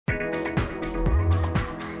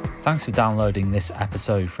Thanks for downloading this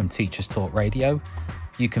episode from Teachers Talk Radio.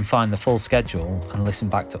 You can find the full schedule and listen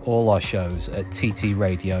back to all our shows at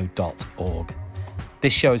ttradio.org.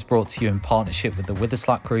 This show is brought to you in partnership with the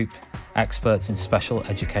Witherslack Group, experts in special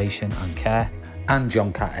education and care, and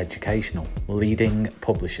John Catt Educational, leading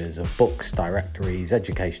publishers of books, directories,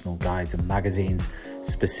 educational guides and magazines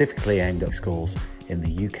specifically aimed at schools in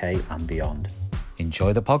the UK and beyond.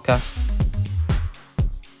 Enjoy the podcast.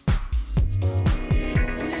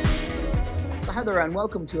 So hi there and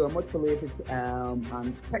welcome to a much belated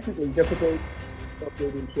and technically difficult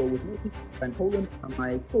uploading show with me, Ben Poland, and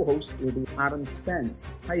my co-host will be Adam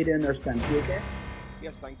Spence. How you doing there, Spence? You okay?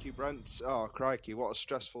 Yes, thank you, Brent. Oh, crikey, what a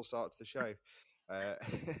stressful start to the show. And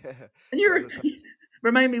you're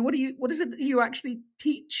remind me, what is it that you actually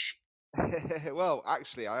teach? Well,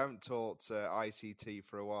 actually, I haven't taught ICT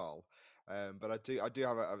for a while, but I do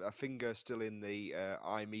have a finger still in the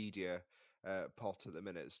iMedia pot at the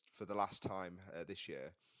minute for the last time this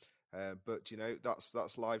year. But you know,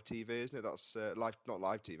 that's live TV, isn't it? That's not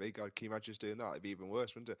live TV. God, can you imagine just doing that? It'd be even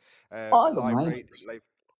worse, wouldn't it? Live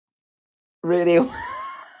Radio.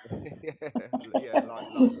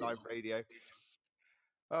 live radio.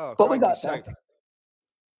 Oh, but we got so,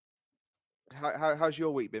 how's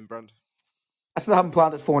your week been, Brand? I still haven't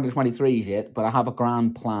planted 423s yet, but I have a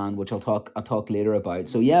grand plan which I'll talk later about.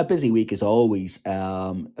 So yeah, busy week as always.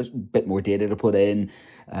 A bit more data to put in,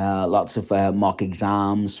 lots of mock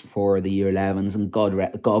exams for the year 11s, and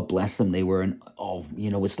God bless them. They were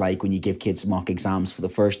it's like when you give kids mock exams for the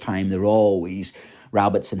first time, they're always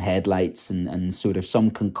rabbits and headlights, and sort of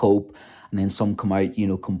some can cope, and then some come out,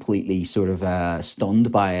 completely sort of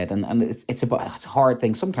stunned by it. And it's a hard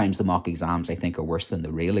thing. Sometimes the mock exams, I think, are worse than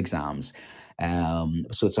the real exams.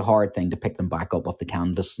 So it's a hard thing to pick them back up off the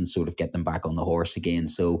canvas and sort of get them back on the horse again.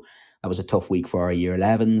 So that was a tough week for our year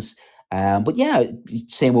 11s. But yeah,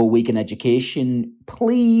 same old week in education.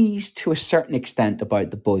 Pleased to a certain extent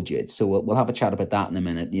about the budget. So we'll have a chat about that in a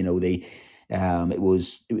minute. It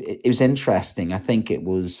was interesting. I think it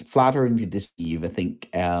was flattering to deceive. I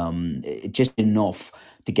think just enough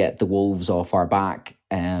to get the wolves off our back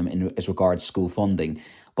as regards school funding,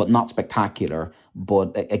 but not spectacular.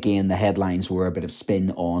 But again, the headlines were a bit of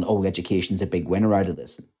spin on, education's a big winner out of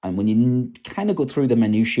this. And when you kind of go through the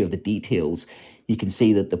minutiae of the details, you can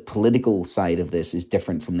see that the political side of this is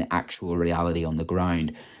different from the actual reality on the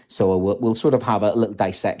ground. So we'll sort of have a little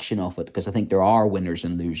dissection of it, because I think there are winners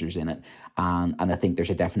and losers in it. And I think there's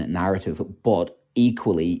a definite narrative. But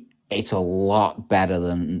equally, it's a lot better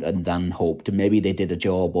than hoped. And maybe they did a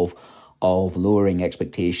job of lowering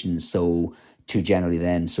expectations, so to generally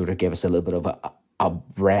then sort of give us a little bit of a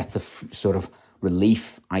breath of sort of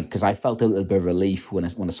relief. Because I felt a little bit of relief when I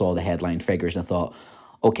saw the headline figures, and I thought,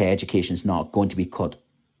 okay, education's not going to be cut.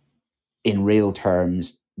 In real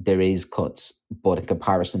terms, there is cuts, but in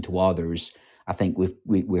comparison to others, I think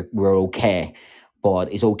we're okay.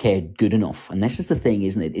 But is okay good enough? And this is the thing,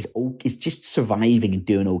 isn't it? Is just surviving and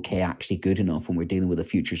doing okay actually good enough when we're dealing with the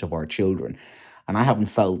futures of our children? And I haven't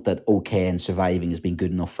felt that okay and surviving has been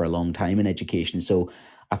good enough for a long time in education. So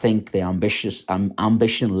I think the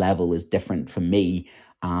ambition level is different from me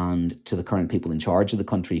and to the current people in charge of the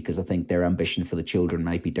country, because I think their ambition for the children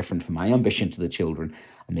might be different from my ambition to the children,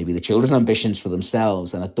 and maybe the children's ambitions for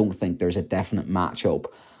themselves. And I don't think there's a definite match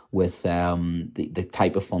up with the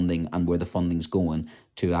type of funding and where the funding's going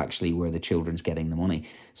to actually where the children's getting the money.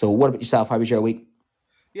 So what about yourself? How was your week?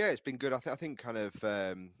 Yeah, it's been good. I think kind of,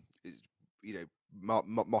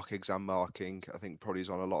 mock exam marking, I think probably is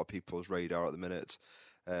on a lot of people's radar at the minute.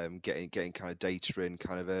 Getting kind of data in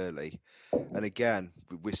kind of early, and again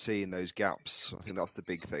we're seeing those gaps. I think that's the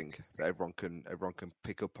big thing that everyone can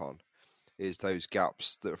pick up on, is those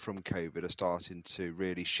gaps that are from COVID are starting to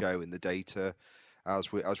really show in the data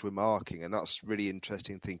as we're marking, and that's really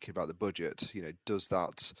interesting. Thinking about the budget, does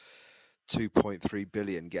that 2.3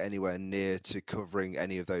 billion get anywhere near to covering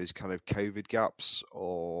any of those kind of COVID gaps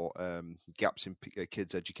or gaps in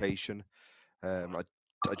kids' education?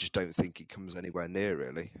 I just don't think it comes anywhere near,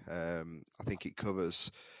 really. I think it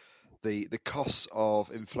covers the costs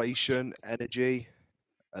of inflation, energy,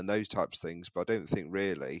 and those types of things, but I don't think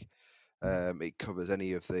really it covers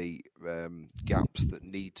any of the gaps that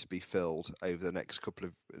need to be filled over the next couple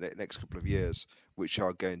of years, which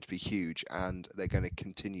are going to be huge, and they're going to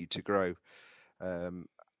continue to grow. And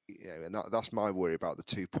that's my worry about the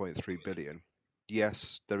 2.3 billion.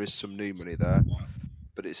 Yes, there is some new money there,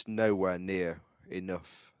 but it's nowhere near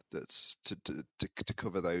enough that's to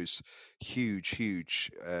cover those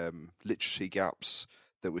huge literacy gaps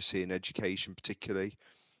that we see in education particularly,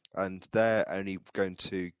 and they're only going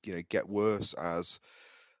to get worse as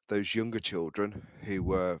those younger children who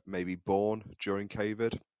were maybe born during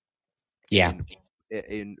COVID, Yeah.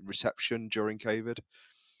 in reception during COVID,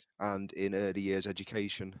 and in early years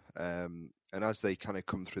education, and as they kind of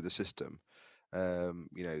come through the system,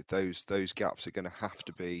 those gaps are going to have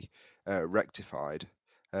to be rectified.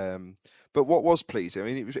 But what was pleasing, I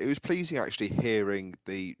mean, it was pleasing actually hearing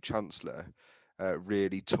the Chancellor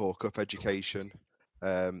really talk up education,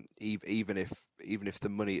 even if the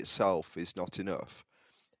money itself is not enough.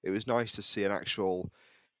 It was nice to see an actual,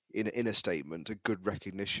 in a statement, a good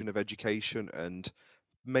recognition of education and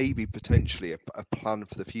maybe potentially a plan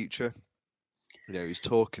for the future. He's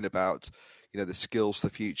talking about the skills for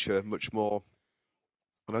the future much more.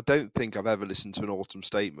 And I don't think I've ever listened to an autumn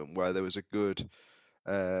statement where there was a good,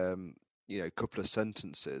 couple of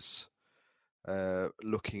sentences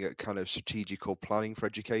looking at kind of strategical planning for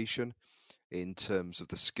education in terms of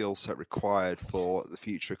the skill set required for the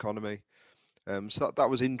future economy. So that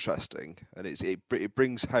was interesting, and it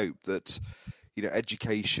brings hope that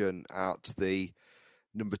education at the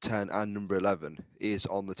number 10 and number 11 is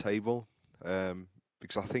on the table,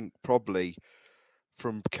 because I think probably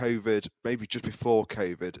from COVID, maybe just before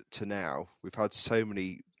COVID to now, we've had so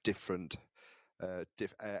many different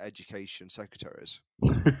education secretaries.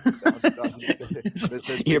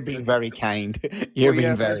 You're being very kind. You're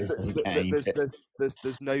being very kind.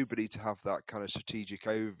 There's nobody to have that kind of strategic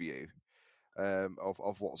overview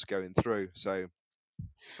of what's going through. So,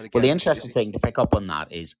 again, well, the interesting thing to pick up on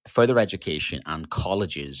that is further education and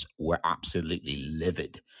colleges were absolutely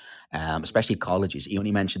livid, especially colleges. You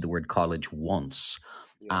only mentioned the word college once.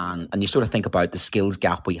 And you sort of think about the skills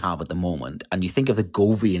gap we have at the moment, and you think of the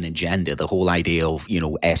Govian agenda, the whole idea of,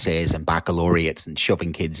 essays and baccalaureates and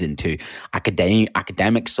shoving kids into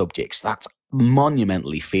academic subjects. That's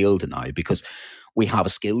monumentally failed now because we have a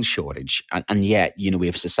skills shortage. And yet, we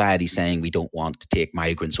have society saying we don't want to take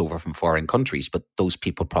migrants over from foreign countries, but those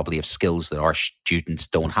people probably have skills that our students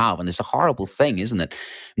don't have. And it's a horrible thing, isn't it?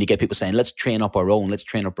 When you get people saying, let's train up our own.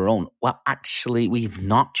 Well, actually, we've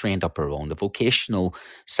not trained up our own. The vocational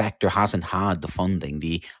sector hasn't had the funding.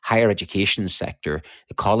 The higher education sector,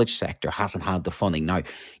 the college sector hasn't had the funding. Now,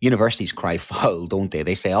 universities cry foul, don't they?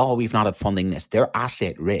 They say, oh, we've not had funding this. They're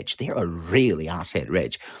asset rich. They are really asset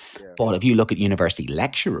rich. Yeah. But if you look at university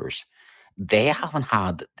lecturers, they haven't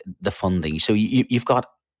had the funding. So you've got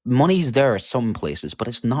money's there at some places, but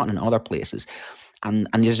it's not in other places. And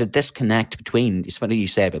there's a disconnect between, it's funny you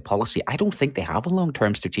say about policy. I don't think they have a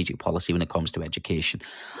long-term strategic policy when it comes to education.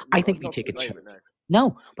 I think if you take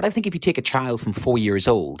if you take a child from 4 years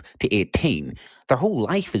old to 18, their whole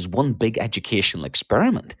life is one big educational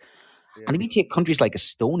experiment. Yeah. And if you take countries like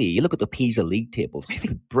Estonia, you look at the PISA league tables, I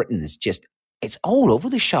think Britain is just, it's all over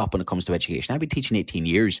the shop when it comes to education. I've been teaching 18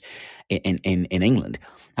 years in England,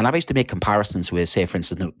 and I used to make comparisons with, say, for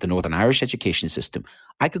instance, the Northern Irish education system.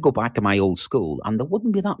 I could go back to my old school, and there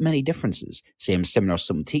wouldn't be that many differences. Similar,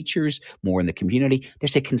 some teachers, more in the community.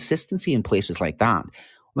 There's a consistency in places like that.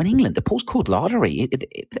 When England, the postcode lottery,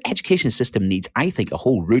 the education system needs, I think, a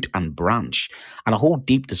whole root and branch and a whole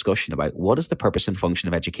deep discussion about what is the purpose and function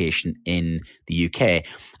of education in the UK. And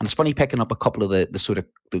it's funny picking up a couple of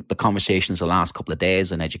the conversations the last couple of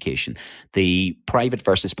days on education. The private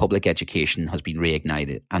versus public education has been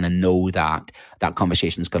reignited. And I know that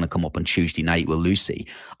conversation is going to come up on Tuesday night with Lucy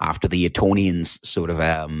after the Etonians' sort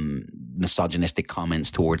of misogynistic comments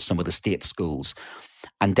towards some of the state schools.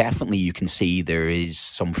 And definitely you can see there is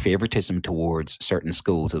some favoritism towards certain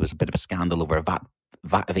schools. There was a bit of a scandal over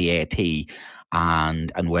VAT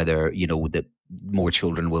and whether, that more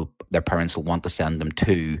children their parents will want to send them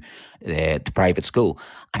to the private school.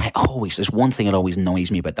 And there's one thing that always annoys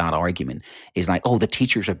me about that argument is like, the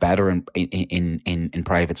teachers are better in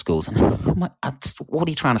private schools. And what are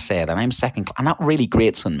you trying to say? That I'm second class? And that really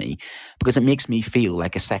grates on me because it makes me feel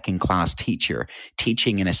like a second class teacher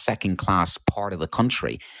teaching in a second class part of the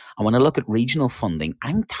country. And when I look at regional funding,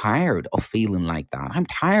 I'm tired of feeling like that. I'm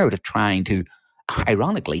tired of trying to,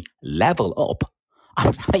 ironically, level up.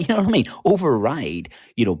 You know what I mean? Override,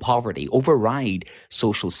 poverty, override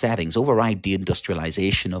social settings, override the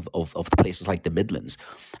industrialization of the places like the Midlands,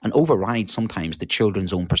 and override sometimes the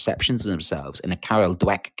children's own perceptions of themselves in a Carol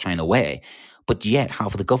Dweck kind of way, but yet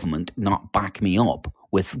have the government not back me up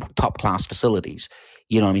with top-class facilities,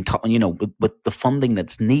 with the funding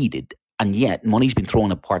that's needed, and yet money's been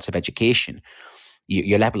thrown at parts of education.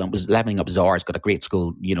 You're leveling up Zara's got a great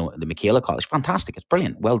school, the Michaela College, fantastic, it's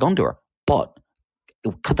brilliant, well done to her, but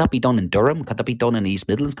could that be done in Durham? Could that be done in East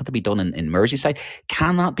Midlands? Could that be done in Merseyside?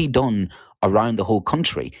 Can that be done around the whole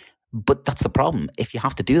country? But that's the problem. If you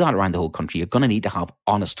have to do that around the whole country, you're going to need to have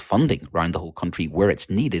honest funding around the whole country where it's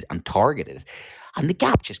needed and targeted. And the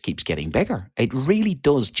gap just keeps getting bigger. It really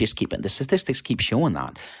does just keep, and the statistics keep showing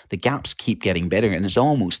that. The gaps keep getting bigger, and it's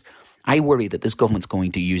almost, I worry that this government's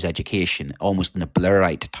going to use education almost in a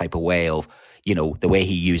Blairite type of way of, the way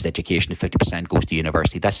he used education, if 50% goes to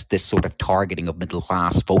university. That's this sort of targeting of middle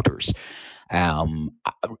class voters,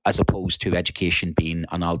 as opposed to education being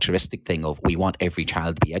an altruistic thing of we want every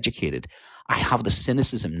child to be educated. I have the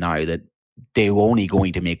cynicism now that they're only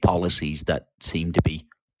going to make policies that seem to be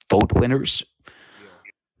vote winners.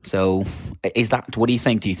 So what do you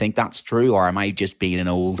think? Do you think that's true, or am I just being an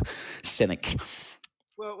old cynic?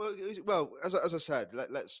 Well, as I said,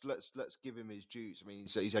 let's give him his dues. I mean,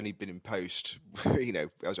 he's only been in post.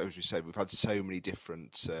 As we said, we've had so many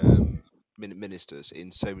different ministers in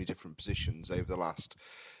so many different positions over the last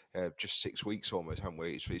just 6 weeks almost, haven't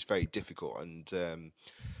we? It's very difficult, and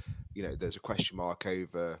there's a question mark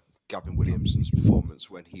over Gavin Williamson's performance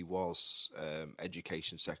when he was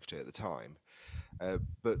Education Secretary at the time.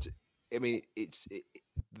 But I mean,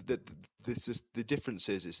 the difference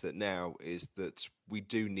is that now is that we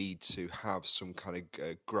do need to have some kind of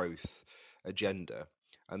growth agenda,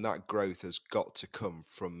 and that growth has got to come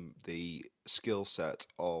from the skill set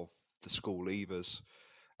of the school leavers.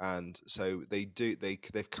 And so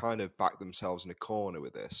they've kind of backed themselves in a corner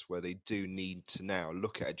with this, where they do need to now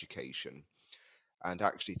look at education and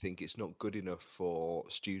actually think it's not good enough for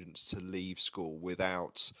students to leave school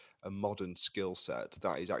without a modern skill set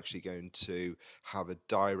that is actually going to have a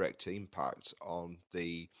direct impact on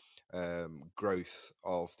the growth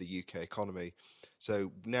of the UK economy.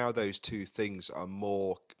 So now those two things are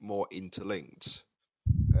more interlinked.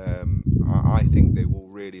 I think they will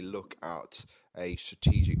really look at a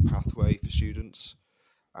strategic pathway for students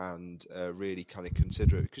and really kind of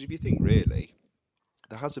consider it. Because if you think really,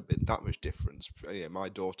 there hasn't been that much difference. My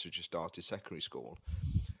daughter just started secondary school,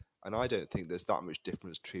 and I don't think there's that much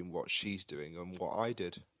difference between what she's doing and what I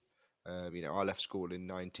did. I left school in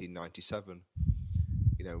 1997.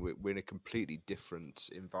 We're in a completely different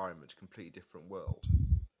environment, completely different world.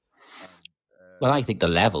 Well, I think the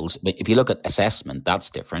levels, if you look at assessment, that's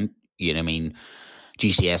different.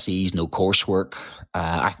 GCSEs, no coursework.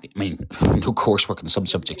 No coursework in some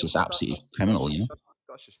subjects is absolutely criminal.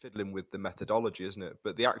 That's just fiddling with the methodology, isn't it?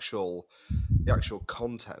 But the actual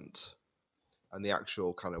content and the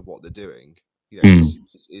actual kind of what they're doing,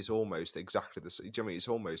 is almost exactly the same. I mean, it's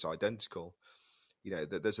almost identical.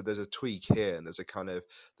 There's a tweak here, and there's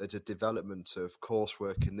a development of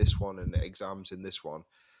coursework in this one and exams in this one.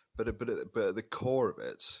 But at the core of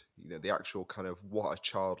it, the actual kind of what a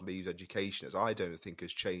child leaves education is, I don't think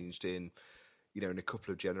has changed in a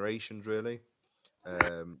couple of generations, really.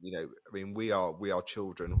 I mean, we are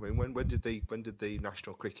children. I mean, when did the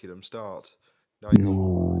national curriculum start?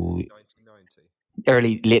 1990.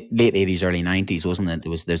 Late 80s, early 90s, wasn't it?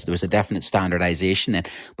 There was a definite standardization then.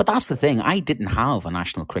 But that's the thing. I didn't have a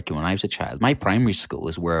national curriculum when I was a child. My primary school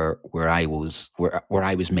is where I was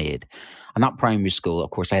made. And that primary school, of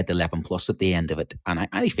course, I had the 11 plus at the end of it. And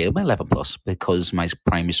I failed my 11 plus because my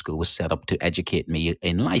primary school was set up to educate me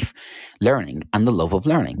in life, learning, and the love of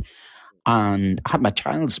learning. And I had my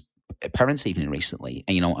child's parents' evening recently,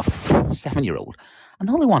 and a 7-year-old, and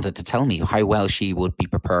all they wanted to tell me how well she would be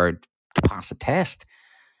prepared to pass a test.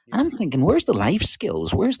 And I'm thinking, where's the life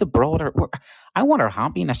skills? Where's the broader? I want her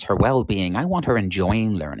happiness, her well-being. I want her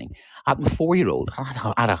enjoying learning. At my 4-year-old,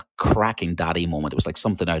 I had a cracking daddy moment. It was like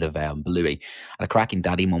something out of Bluey. I had a cracking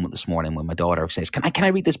daddy moment this morning when my daughter says, "Can I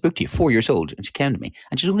read this book to you?" 4 years old, and she came to me,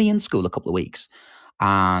 and she's only in school a couple of weeks.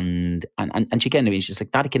 And she came to me and she's like,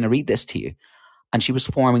 "Daddy, can I read this to you?" And she was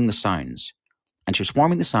forming the sounds. And she was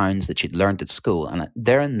forming the sounds that she'd learned at school. And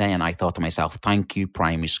there and then I thought to myself, thank you,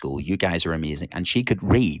 primary school. You guys are amazing. And she could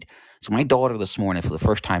read. So my daughter this morning, for the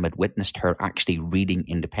first time, had witnessed her actually reading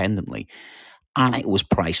independently. And it was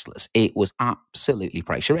priceless. It was absolutely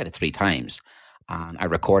priceless. She read it 3 times. And I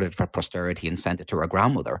recorded it for posterity and sent it to her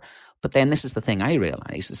grandmother. But then this is the thing I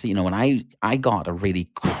realized is, when I got a really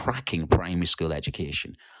cracking primary school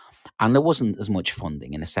education, and there wasn't as much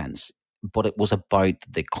funding in a sense, but it was about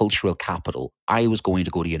the cultural capital. I was going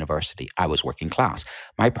to go to university. I was working class.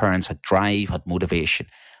 My parents had drive, had motivation,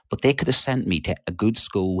 but they could have sent me to a good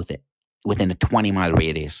school within a 20-mile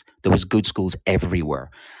radius. There was good schools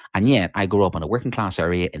everywhere. And yet I grew up in a working class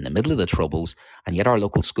area in the middle of the Troubles, and yet our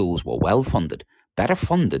local schools were well funded, better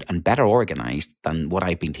funded and better organised than what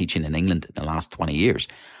I've been teaching in England in the last 20 years.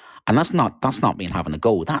 And that's not me having a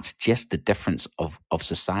go. That's just the difference of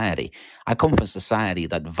society. I come from a society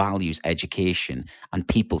that values education, and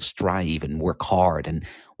people strive and work hard, and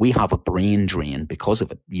we have a brain drain because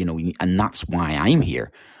of it, and that's why I'm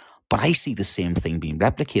here. But I see the same thing being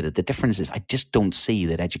replicated. The difference is I just don't see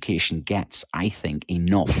that education gets, I think,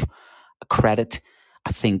 enough credit.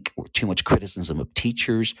 I think too much criticism of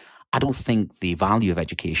teachers. I don't think the value of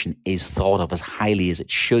education is thought of as highly as it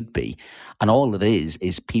should be. And all it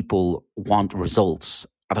is people want results.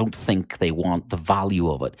 I don't think they want the value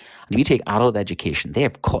of it. And if you take adult education, they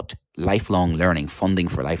have cut lifelong learning, funding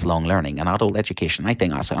for lifelong learning. And adult education, I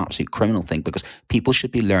think that's an absolute criminal thing, because people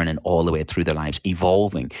should be learning all the way through their lives,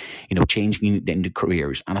 evolving, changing into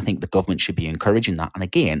careers. And I think the government should be encouraging that. And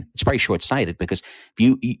again, it's very short-sighted, because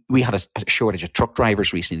we had a shortage of truck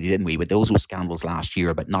drivers recently, didn't we? With those scandals last year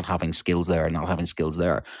about not having skills there, not having skills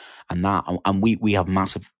there. And we have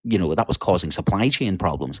massive, that was causing supply chain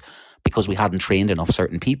problems because we hadn't trained enough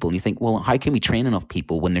certain people. And you think, well, how can we train enough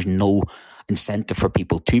people when there's no incentive for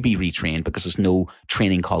people to be retrained, because there's no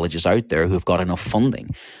training colleges out there who have got enough funding?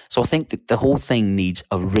 So I think that the whole thing needs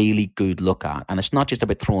a really good look at. And it's not just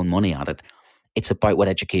about throwing money at it. It's about what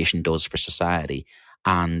education does for society,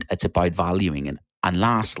 and it's about valuing it. And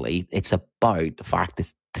lastly, it's about the fact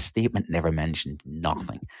that the statement never mentioned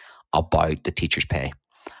nothing about the teachers' pay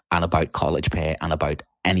and about college pay and about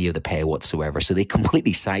any of the pay whatsoever. So they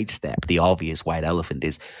completely sidestep the obvious white elephant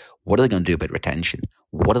is, what are they going to do about retention?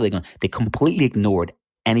 They completely ignored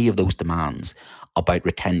any of those demands about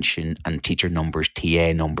retention and teacher numbers,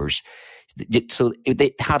 TA numbers. So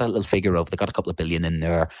they had a little figure of, they got a couple of billion in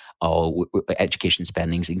there. Education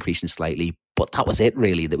spending's increasing slightly, but that was it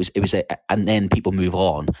really. And then people move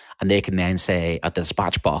on, and they can then say at the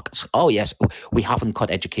dispatch box, oh yes, we haven't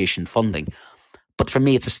cut education funding. But for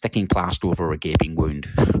me, it's a sticking plaster over a gaping wound.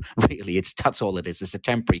 Really, that's all it is. It's a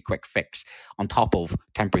temporary quick fix on top of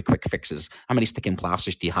temporary quick fixes. How many sticking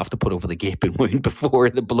plasters do you have to put over the gaping wound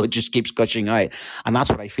before the blood just keeps gushing out? And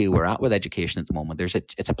that's what I feel we're at with education at the moment.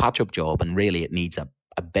 It's a patch-up job, and really it needs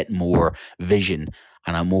a bit more vision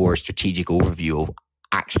and a more strategic overview of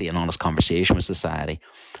actually an honest conversation with society.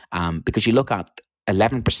 Because you look at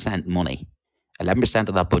 11% money, 11%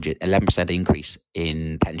 of that budget, 11% increase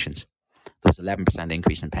in pensions. There was 11%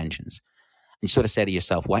 increase in pensions. And you sort of say to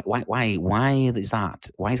yourself, why is that?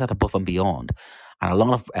 Why is that above and beyond? And a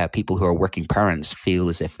lot of people who are working parents feel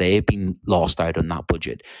as if they've been lost out on that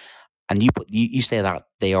budget. And you say that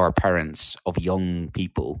they are parents of young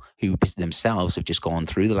people who themselves have just gone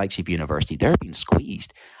through the likes of university. They're being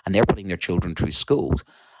squeezed, and they're putting their children through schools.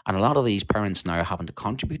 And a lot of these parents now are having to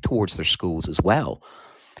contribute towards their schools as well.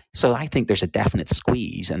 So I think there's a definite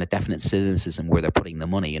squeeze and a definite cynicism where they're putting the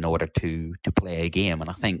money in order to play a game. And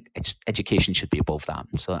I think education should be above that.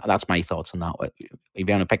 So that's my thoughts on that. If you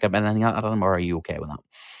want to pick up anything, Adam, or are you okay with that?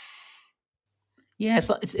 Yeah,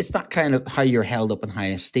 it's that kind of how you're held up in high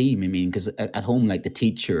esteem. I mean, because at home, like, the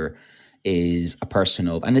teacher is a person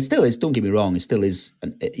of, and it still is, don't get me wrong, it still is,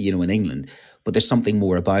 in England, but there's something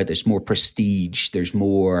more about it. There's more prestige. There's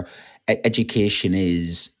more, education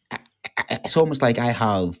is, it's almost like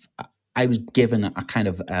I was given a kind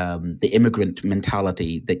of the immigrant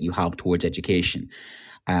mentality that you have towards education,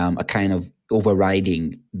 a kind of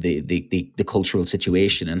overriding the cultural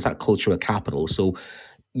situation, and it's that cultural capital. So,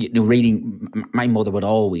 reading, my mother would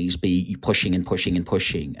always be pushing and pushing and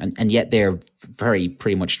pushing, and yet they're very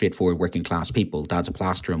pretty much straightforward working class people. Dad's a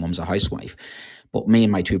plasterer, mum's a housewife. But me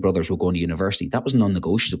and my two brothers were going to university. That was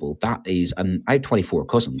non-negotiable. That is, and I had 24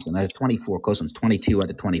 cousins, and I had 24 cousins, 22 out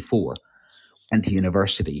of 24 went to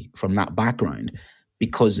university from that background,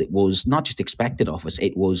 because it was not just expected of us,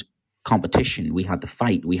 it was competition. We had to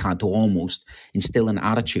fight. We had to almost instill an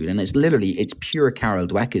attitude. And it's pure Carol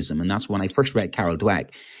Dweckism. And that's when I first read Carol Dweck,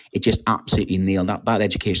 it just absolutely nailed that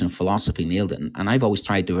education philosophy, nailed it. And I've always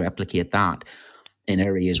tried to replicate that in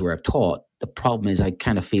areas where I've taught. The problem is I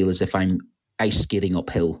kind of feel as if I'm ice skating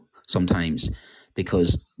uphill sometimes,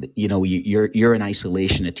 because you're in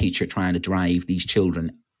isolation, a teacher trying to drive these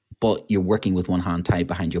children, but you're working with one hand tied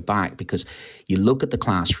behind your back, because you look at the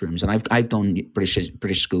classrooms, and I've done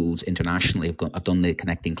British schools internationally. I've done the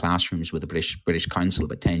connecting classrooms with the British Council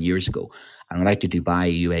about 10 years ago, and I went out to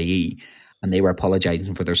Dubai, UAE, and they were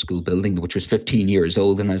apologizing for their school building, which was 15 years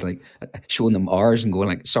old. And I was like, showing them ours and going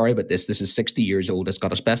like, sorry about this. This is 60 years old. It's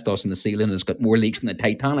got asbestos in the ceiling. It's got more leaks than the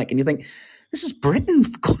Titanic. And you think, this is Britain.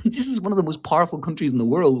 This is one of the most powerful countries in the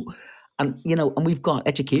world. And, and we've got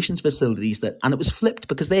education facilities and it was flipped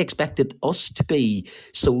because they expected us to be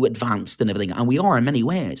so advanced and everything. And we are in many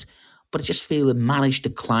ways, but I just feel a managed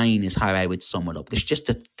decline is how I would sum it up. There's just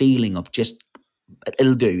a feeling of just,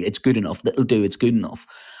 it'll do, it's good enough. It'll do, it's good enough.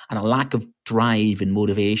 And a lack of drive and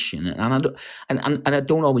motivation. And I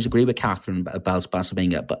don't always agree with Catherine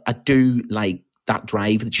Balsaminga, but I do like that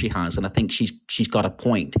drive that she has. And I think she's got a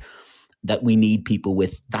point. that we need people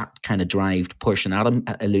with that kind of drive to push, and Adam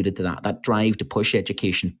alluded to that drive to push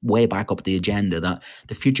education way back up the agenda, that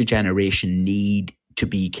the future generation need to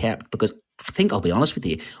be kept, because I think, I'll be honest with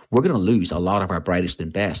you, we're going to lose a lot of our brightest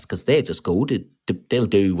and best because they just go they'll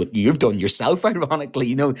do what you've done yourself,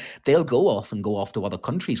 ironically. They'll go off to other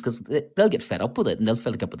countries because they'll get fed up with it, and they'll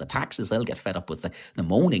fed up with the taxes. They'll get fed up with the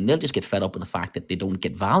moaning. They'll just get fed up with the fact that they don't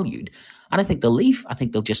get valued. And I think they'll leave. I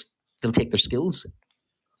think they'll take their skills.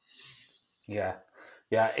 Yeah.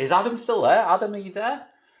 Is Adam still there? Adam, are you there?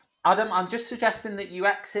 Adam, I'm just suggesting that you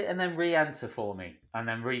exit and then re-enter for me, and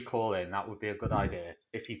then recall in. That would be a good idea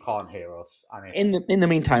if you can't hear us. In the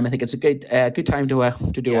meantime, I think it's a good time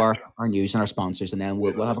to do our news and our sponsors, and then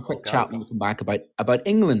we'll have a quick chat when we come back about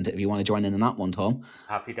England. If you want to join in on that one, Tom.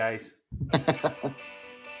 Happy days.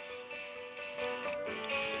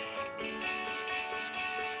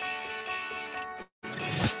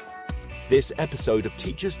 This episode of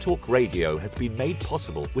Teachers Talk Radio has been made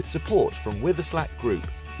possible with support from Witherslack Group,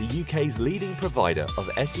 the UK's leading provider of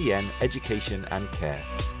SEN education and care.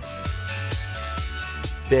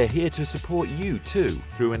 They're here to support you too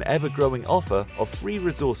through an ever-growing offer of free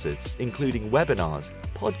resources, including webinars,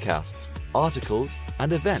 podcasts, articles,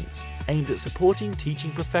 and events aimed at supporting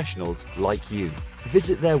teaching professionals like you.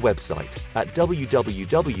 Visit their website at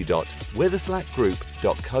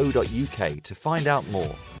www.witherslackgroup.co.uk to find out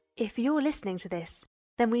more. If you're listening to this,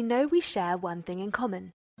 then we know we share one thing in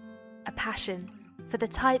common: a passion for the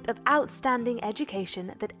type of outstanding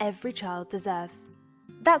education that every child deserves.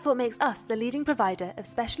 That's what makes us the leading provider of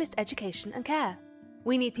specialist education and care.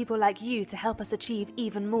 We need people like you to help us achieve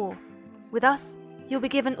even more. With us, you'll be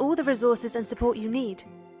given all the resources and support you need,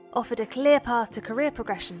 offered a clear path to career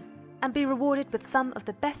progression, and be rewarded with some of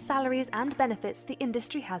the best salaries and benefits the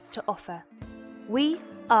industry has to offer. We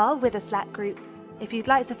are Witherslack Group. If you'd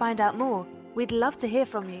like to find out more, we'd love to hear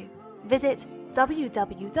from you. Visit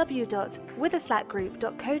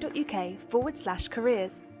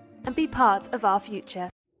www.witherslackgroup.co.uk/careers and be part of our future.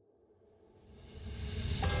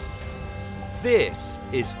 This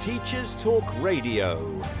is Teachers Talk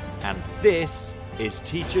Radio, and this is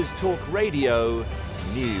Teachers Talk Radio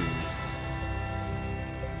News.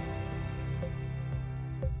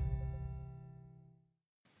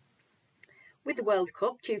 With the World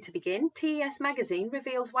Cup due to begin, TES Magazine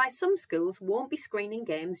reveals why some schools won't be screening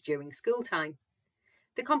games during school time.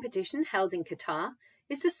 The competition, held in Qatar,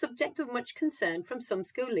 is the subject of much concern from some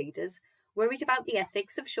school leaders, worried about the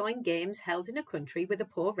ethics of showing games held in a country with a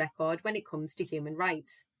poor record when it comes to human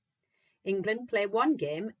rights. England play one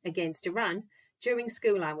game against Iran during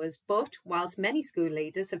school hours, but whilst many school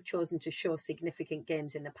leaders have chosen to show significant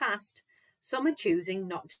games in the past, some are choosing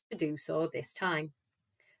not to do so this time.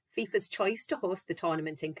 FIFA's choice to host the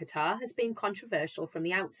tournament in Qatar has been controversial from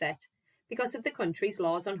the outset because of the country's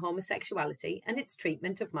laws on homosexuality and its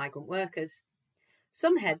treatment of migrant workers.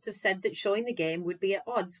 Some heads have said that showing the game would be at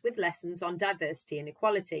odds with lessons on diversity and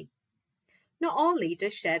equality. Not all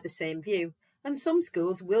leaders share the same view, and some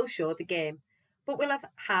schools will show the game, but will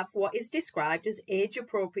have what is described as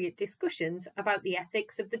age-appropriate discussions about the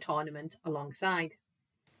ethics of the tournament alongside.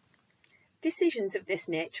 Decisions of this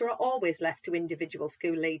nature are always left to individual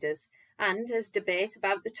school leaders, and as debate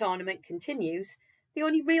about the tournament continues, the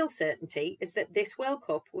only real certainty is that this World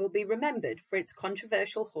Cup will be remembered for its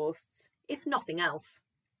controversial hosts, if nothing else.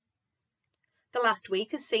 The last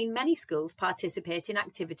week has seen many schools participate in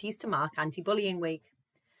activities to mark Anti-Bullying Week.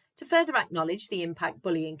 To further acknowledge the impact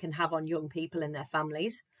bullying can have on young people and their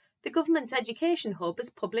families, the government's Education Hub has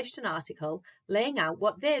published an article laying out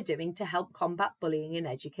what they're doing to help combat bullying in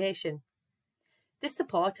education. This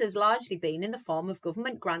support has largely been in the form of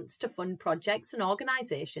government grants to fund projects and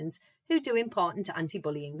organisations who do important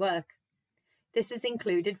anti-bullying work. This has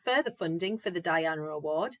included further funding for the Diana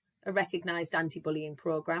Award, a recognised anti-bullying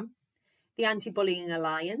programme, the Anti-Bullying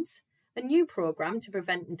Alliance, a new programme to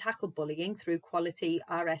prevent and tackle bullying through quality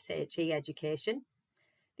RSHE education,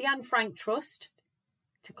 the Anne Frank Trust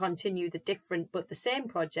to continue the different but the same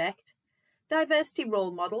project, diversity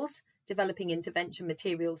role models, developing intervention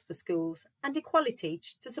materials for schools, and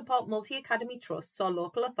Equaliteach to support multi-academy trusts or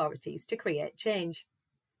local authorities to create change.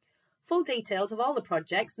 Full details of all the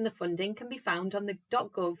projects and the funding can be found on the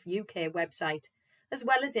 .gov UK website, as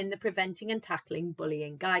well as in the Preventing and Tackling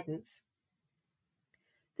Bullying Guidance.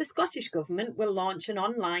 The Scottish Government will launch an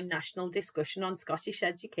online national discussion on Scottish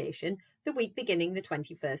education the week beginning the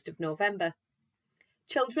 21st of November.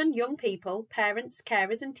 Children, young people, parents,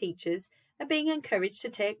 carers and teachers are being encouraged to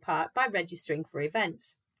take part by registering for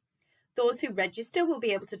events. Those who register will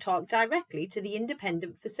be able to talk directly to the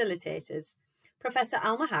independent facilitators, Professor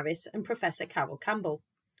Alma Harris and Professor Carol Campbell.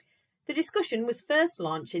 The discussion was first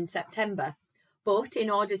launched in September, but in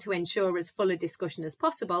order to ensure as full a discussion as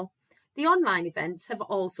possible, the online events have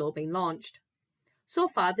also been launched. So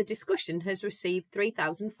far, the discussion has received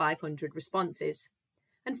 3,500 responses,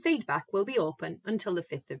 and feedback will be open until the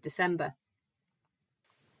 5th of December.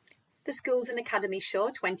 The Schools and Academies Show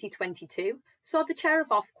 2022 saw the Chair of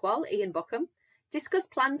Ofqual, Ian Buckham, discuss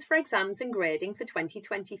plans for exams and grading for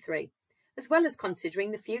 2023, as well as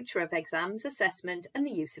considering the future of exams, assessment and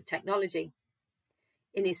the use of technology.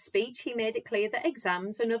 In his speech, he made it clear that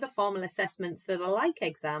exams and other formal assessments that are like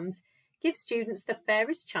exams give students the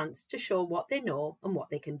fairest chance to show what they know and what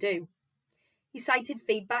they can do. He cited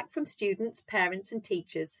feedback from students, parents and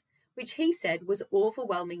teachers, which he said was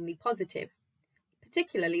overwhelmingly positive,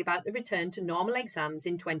 particularly about the return to normal exams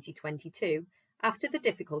in 2022 after the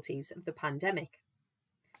difficulties of the pandemic.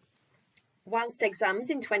 Whilst exams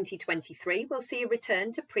in 2023 will see a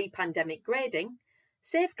return to pre-pandemic grading,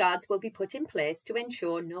 safeguards will be put in place to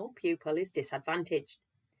ensure no pupil is disadvantaged.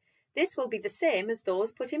 This will be the same as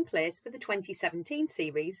those put in place for the 2017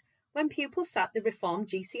 series when pupils sat the reformed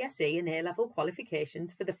GCSE and A-level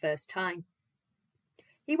qualifications for the first time.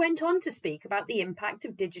 He went on to speak about the impact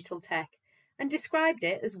of digital tech and described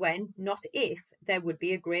it as when, not if, there would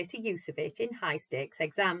be a greater use of it in high-stakes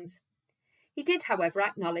exams. He did, however,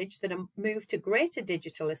 acknowledge that a move to greater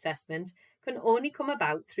digital assessment can only come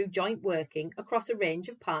about through joint working across a range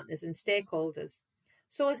of partners and stakeholders,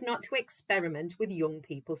 so as not to experiment with young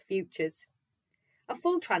people's futures. A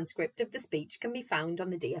full transcript of the speech can be found on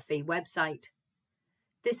the DFE website.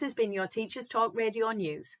 This has been your Teachers Talk Radio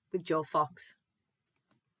News with Joe Fox.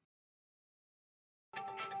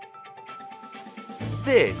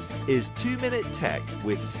 This is 2 Minute Tech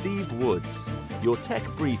with Steve Woods, your tech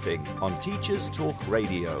briefing on Teachers Talk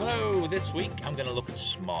Radio. Hello, this week I'm going to look at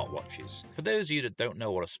smartwatches. For those of you that don't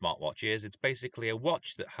know what a smartwatch is, it's basically a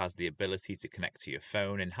watch that has the ability to connect to your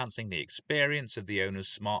phone, enhancing the experience of the owner's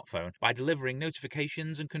smartphone by delivering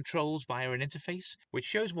notifications and controls via an interface, which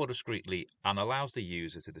shows more discreetly and allows the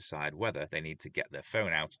user to decide whether they need to get their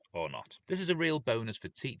phone out or not. This is a real bonus for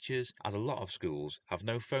teachers, as a lot of schools have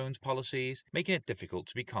no phones policies, making it difficult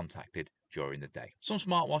to be contacted during the day. Some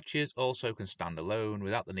smartwatches also can stand alone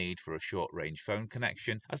without the need for a short-range phone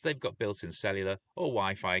connection, as they've got built-in cellular or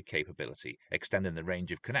Wi-Fi capability, extending the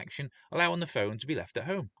range of connection, allowing the phone to be left at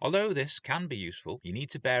home. Although this can be useful, you need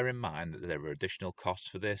to bear in mind that there are additional costs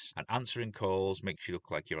for this, and answering calls makes you look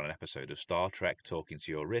like you're on an episode of Star Trek talking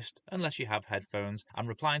to your wrist unless you have headphones, and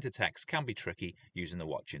replying to texts can be tricky using the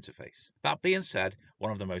watch interface. That being said,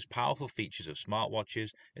 one of the most powerful features of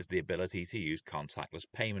smartwatches is the ability to use contactless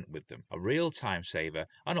payment with them, a real time saver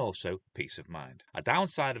and also peace of mind. A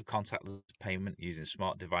downside of contactless payment using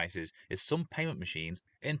smart devices is some payment machines,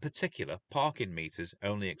 in particular parking meters,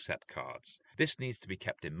 only accept cards. This needs to be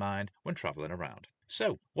kept in mind when travelling around.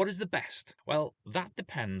 So, what is the best? Well, that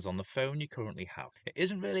depends on the phone you currently have. It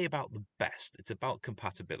isn't really about the best, it's about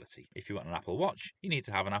compatibility. If you want an Apple Watch, you need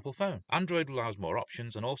to have an Apple phone. Android allows more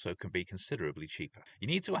options and also can be considerably cheaper. You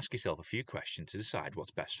need to ask yourself a few questions to decide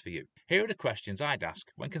what's best for you. Here are the questions I'd ask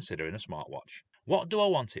when considering a smartwatch. What do I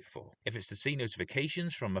want it for? If it's to see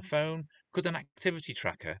notifications from my phone, could an activity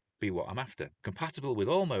tracker be what I'm after? Compatible with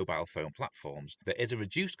all mobile phone platforms, there is a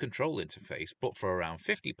reduced control interface, but for around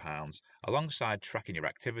 £50, alongside tracking your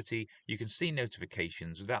activity, you can see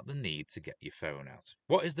notifications without the need to get your phone out.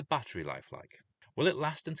 What is the battery life like? Will it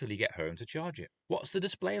last until you get home to charge it? What's the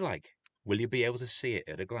display like? Will you be able to see it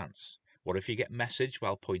at a glance? What if you get messaged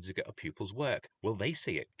while pointing at a pupil's work? Will they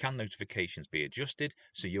see it? Can notifications be adjusted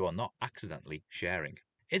so you are not accidentally sharing?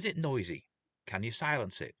 Is it noisy? Can you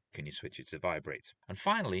silence it? Can you switch it to vibrate? And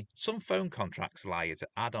finally, some phone contracts allow you to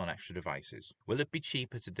add on extra devices. Will it be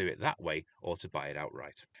cheaper to do it that way or to buy it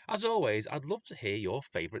outright? As always, I'd love to hear your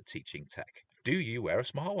favourite teaching tech. Do you wear a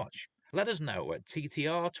smartwatch? Let us know at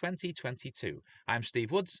TTR 2022. I'm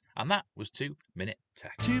Steve Woods, and that was 2 Minute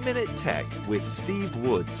Tech. 2 Minute Tech with Steve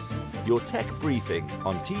Woods, your tech briefing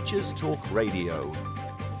on Teachers Talk Radio.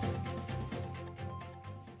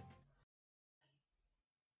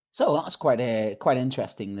 So that's quite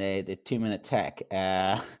interesting. The 2 Minute Tech.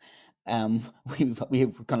 We're going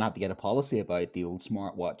to have to get a policy about the old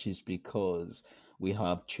smartwatches, because we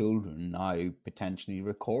have children now potentially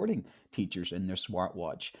recording teachers in their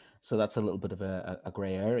smartwatch. So that's a little bit of a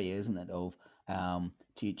grey area, isn't it, of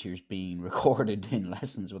teachers being recorded in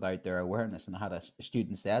lessons without their awareness. And I had a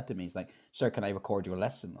student said to me, he's like, "Sir, can I record your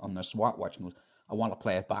lesson on their smartwatch?" And goes, "I want to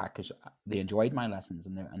play it back because they enjoyed my lessons,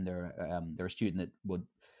 and they're a student that would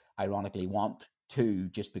ironically want to,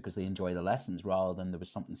 just because they enjoy the lessons rather than there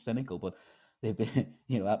was something cynical." But they've been,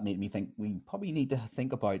 that made me think we probably need to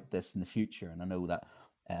think about this in the future. And I know that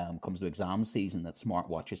comes to exam season, that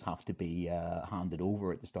smartwatches have to be handed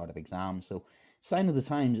over at the start of exams. So sign of the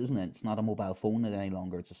times, isn't it? It's not a mobile phone any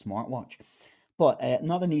longer; it's a smartwatch. But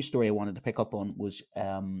another news story I wanted to pick up on was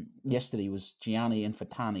yesterday was Gianni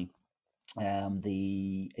Infantini,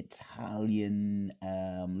 the Italian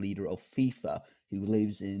leader of FIFA, who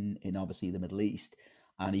lives in obviously the Middle East,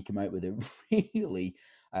 and he came out with a really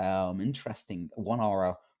interesting 1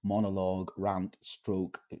 hour monologue, rant,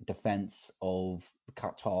 stroke defense of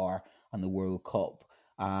Qatar and the World Cup.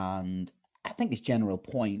 And I think his general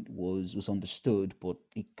point was understood, but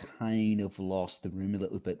he kind of lost the room a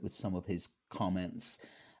little bit with some of his comments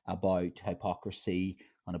about hypocrisy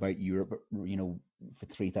and about Europe, for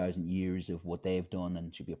 3,000 years of what they've done,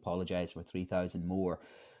 and should be apologized for 3,000 more.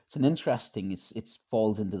 It's an interesting, it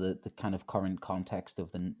falls into the kind of current context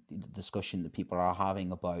of the discussion that people are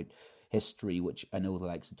having about history, which I know the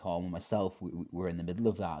likes of Tom and myself, we're in the middle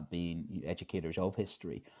of that, being educators of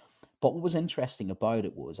history. But what was interesting about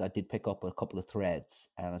it was I did pick up a couple of threads,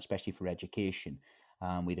 especially for education.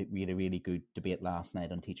 We had a really good debate last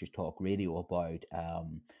night on Teachers Talk Radio about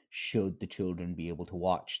should the children be able to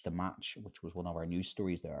watch the match, which was one of our news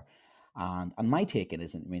stories there. And my take on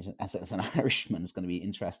it is, as an Irishman, it's going to be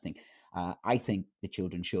interesting. I think the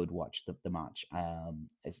children should watch the match.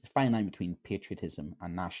 It's a fine line between patriotism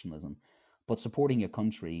and nationalism, but supporting your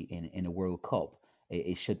country in a World Cup,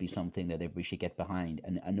 it should be something that everybody should get behind.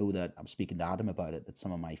 And I know that I'm speaking to Adam about it, that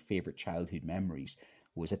some of my favorite childhood memories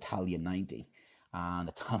was Italian 90. And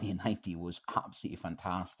Italian 90 was absolutely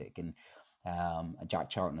fantastic. And Jack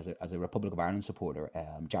Charlton, as a Republic of Ireland supporter,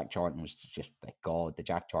 Jack Charlton was just like God. The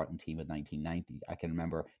Jack Charlton team of 1990. I can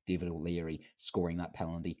remember David O'Leary scoring that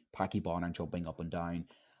penalty, Packy Bonner jumping up and down.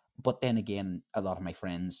 But then again, a lot of my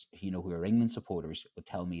friends, who are England supporters, would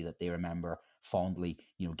tell me that they remember fondly,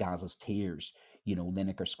 Gazza's tears,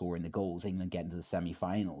 Lineker scoring the goals, England getting to the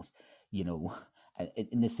semi-finals,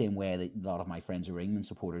 in the same way that a lot of my friends who are England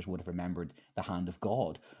supporters would have remembered the hand of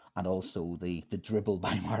God and also the dribble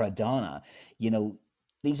by Maradona.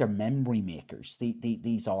 These are memory makers.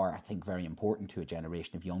 These are, I think, very important to a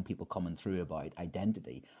generation of young people coming through about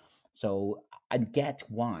identity. So I get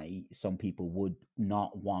why some people would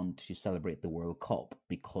not want to celebrate the World Cup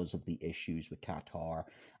because of the issues with Qatar.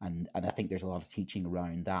 And I think there's a lot of teaching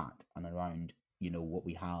around that and around, what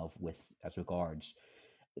we have with as regards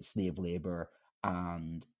slave labor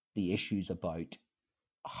and the issues about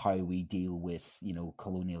how we deal with,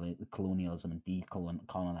 colonialism and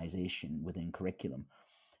decolonization within curriculum.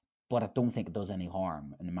 But I don't think it does any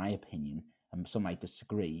harm, and in my opinion, and some might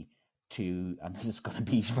disagree, and this is going to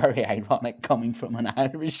be very ironic coming from an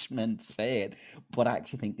Irishman to say it, but I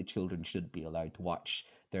actually think the children should be allowed to watch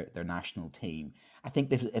their national team. I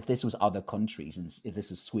think if this was other countries, and if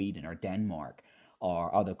this is Sweden or Denmark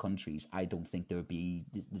or other countries, I don't think there would be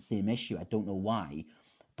the same issue. I don't know why,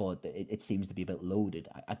 but it seems to be a bit loaded.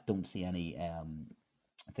 I don't see any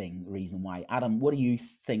reason why. Adam, what do you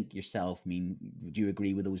think yourself? I mean, would you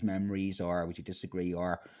agree with those memories, or would you disagree,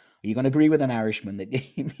 or are you going to agree with an Irishman that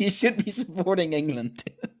you should be supporting England?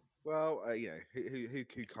 Well,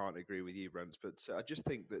 who can't agree with you, Brent? But I just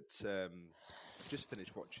think that just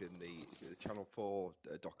finished watching the Channel 4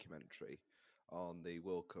 documentary on the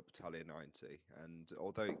World Cup Italia 90, and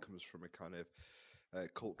although it comes from a kind of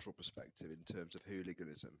cultural perspective in terms of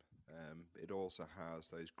hooliganism, it also has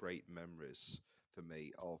those great memories for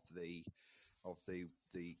me of the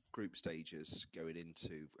group stages going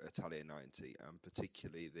into Italia 90, and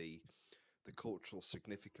particularly the cultural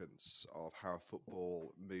significance of how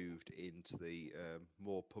football moved into the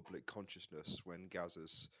more public consciousness when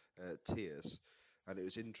Gazza's tears. And it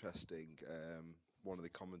was interesting, one of the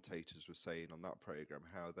commentators was saying on that programme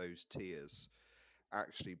how those tears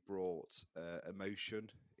actually brought emotion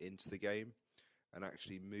into the game and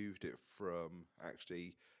actually moved it from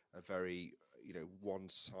actually a very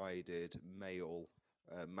one-sided male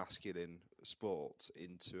masculine sport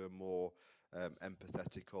into a more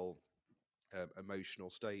empathetical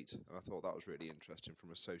emotional state. And I thought that was really interesting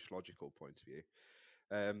from a sociological point of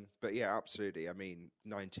view. But yeah, absolutely. I mean,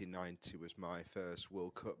 1990 was my first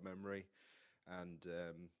World Cup memory, and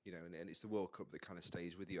and it's the World Cup that kind of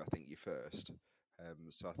stays with you. I think you first.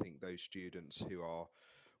 So I think those students who are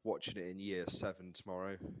watching it in year 7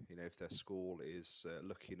 tomorrow, if their school is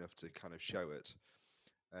lucky enough to kind of show it,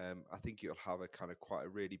 I think it'll have a kind of quite a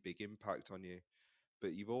really big impact on you.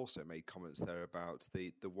 But you've also made comments there about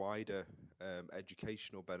the wider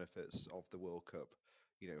educational benefits of the World Cup,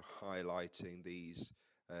 highlighting these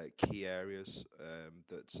key areas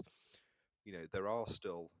that, there are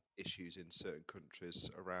still issues in certain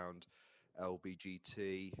countries around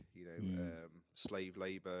LBGT, slave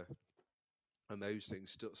labour, and those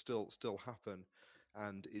things still happen,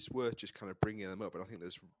 and it's worth just kind of bringing them up. And I think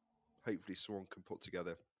there's hopefully someone can put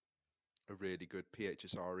together a really good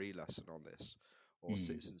PHSRE lesson on this, or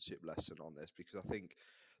citizenship lesson on this, because I think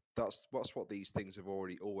that's what these things have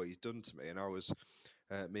always done to me. And I was,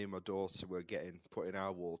 me and my daughter were putting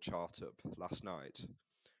our wall chart up last night,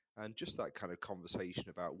 and just that kind of conversation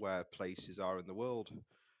about where places are in the world.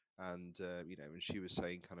 And and she was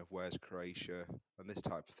saying kind of where's Croatia and this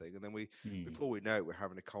type of thing, and then before we know it, we're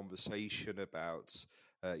having a conversation about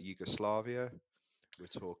Yugoslavia. We're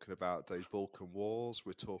talking about those Balkan wars.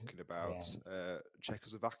 We're talking about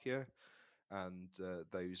Czechoslovakia, and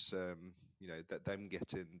those them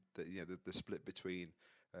getting the split between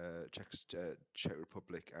Czech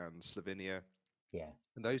Republic and Slovenia,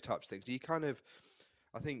 and those types of things. You kind of,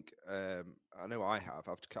 I think, I know I've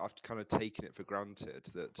kind of taken it for granted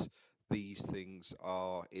that these things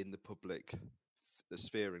are in the public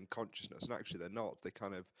sphere and consciousness, and actually they're not.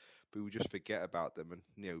 We just forget about them, and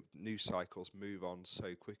news cycles move on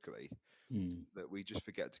so quickly that we just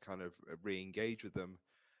forget to kind of re-engage with them.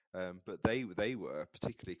 But they were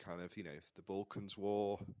particularly kind of the Balkans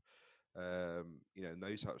War, and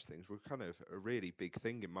those types of things were kind of a really big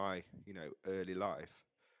thing in my early life.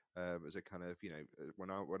 As a kind of when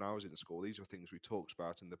I was in school, these were things we talked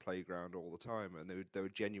about in the playground all the time, and there were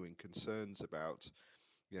genuine concerns about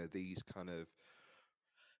these kind of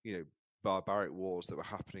barbaric wars that were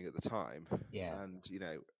happening at the time. And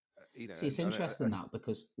see, it's interesting that,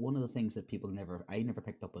 because one of the things that I never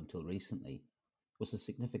picked up until recently was the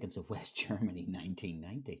significance of West Germany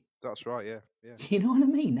 1990. That's right, yeah. You know what I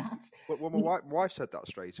mean? Well, my wife said that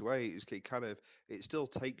straight away. It still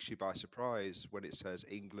takes you by surprise when it says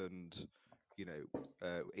England,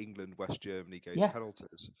 England, West Germany goes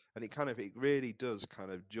penalties, and it really does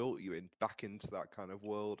kind of jolt you back into that kind of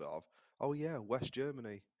world of, oh yeah, West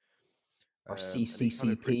Germany. Or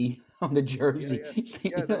CCCP on the jersey.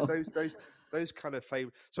 Those kind of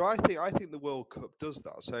famous. So I think the World Cup does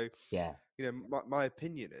that. So my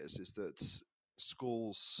opinion is that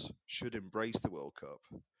schools should embrace the World Cup,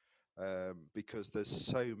 because there's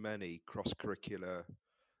so many cross-curricular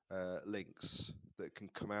links that can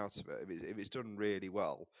come out of it if it's done really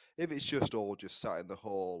well. If it's just sat in the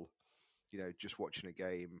hall, just watching a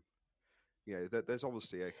game. There's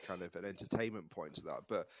obviously a kind of an entertainment point to that,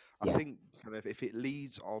 but I think kind of if it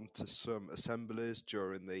leads on to some assemblies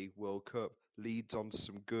during the World Cup, leads on to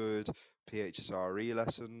some good PHSRE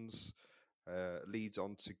lessons, leads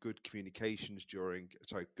on to good communications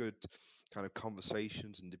good kind of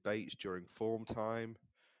conversations and debates during form time.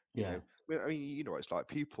 I mean, it's like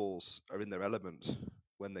pupils are in their element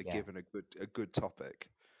when they're given a good topic,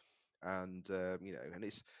 and the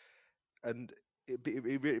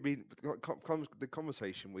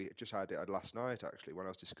conversation we just had last night, actually, when I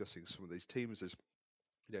was discussing some of these teams, is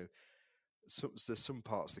there's some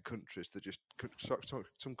parts of the countries that just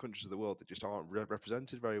some countries of the world that just aren't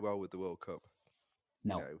represented very well with the World Cup.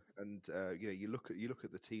 No, you look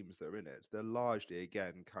at the teams that are in it; they're largely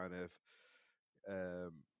again kind of,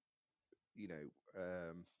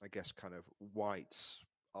 I guess kind of whites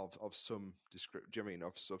of some description. I mean,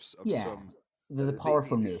 of some. The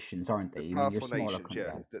powerful nations, aren't they? Powerful nations,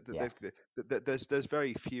 There's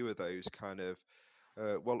very few of those kind of.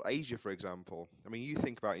 Asia, for example. I mean, you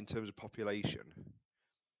think about in terms of population.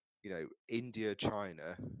 India,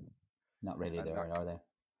 China. Not really there, are they?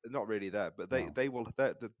 Not really there, but they will.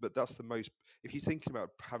 But that's the most. If you're thinking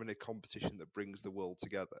about having a competition that brings the world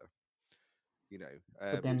together,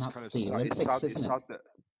 but then it's that's kind of the sad. Olympics,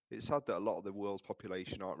 It's sad that a lot of the world's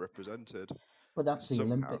population aren't represented. But that's the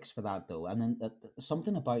Olympics for that, though. I mean,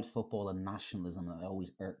 something about football and nationalism that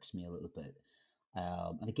always irks me a little bit.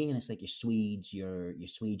 And again, it's like your Swedes, your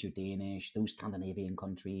Danish, those Scandinavian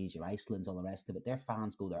countries, your Icelands, all the rest of it. Their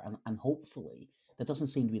fans go there, and hopefully there doesn't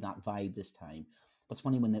seem to be that vibe this time. But it's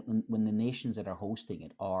funny when the nations that are hosting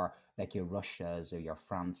it are like your Russias or your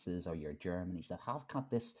Frances or your Germanys that have got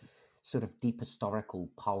this sort of deep historical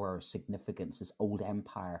power, significance, this old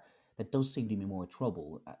empire that does seem to be more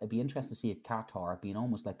trouble. It'd be interesting to see if Qatar, being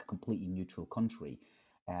almost like a completely neutral country,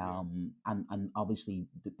 and obviously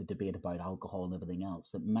the debate about alcohol and everything else,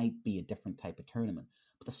 that might be a different type of tournament.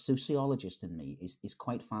 But the sociologist in me is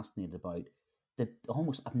quite fascinated about that.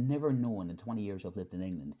 Almost, I've never known in 20 years I've lived in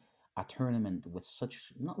England a tournament with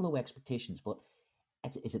such not low expectations, but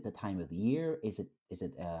is it the time of the year? Is it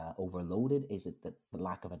overloaded? Is it the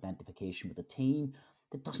lack of identification with the team?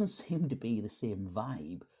 There doesn't seem to be the same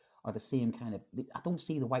vibe or the same kind of. I don't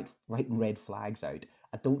see the white and red flags out.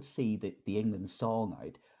 I don't see the England song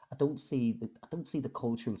out. I don't see the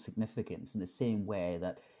cultural significance in the same way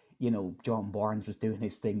that John Barnes was doing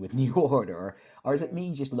his thing with New Order, or is it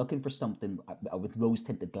me just looking for something with rose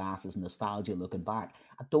tinted glasses and nostalgia looking back?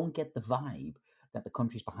 I don't get the vibe that the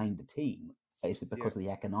country's behind the team. Is it because of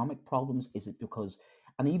the economic problems? Is it because,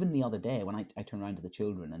 and even the other day when I turned around to the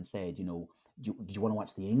children and said, do you want to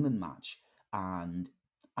watch the England match? And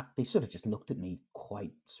they sort of just looked at me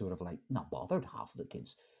quite sort of like not bothered, half of the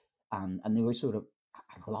kids. And they were sort of,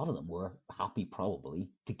 a lot of them were happy probably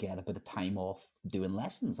to get a bit of time off doing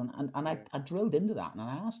lessons. And I drilled into that, and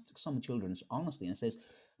I asked some children honestly, and says,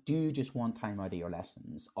 do you just want time out of your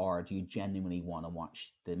lessons, or do you genuinely want to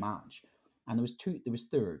watch the match? And there was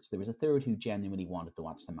thirds. There was a third who genuinely wanted to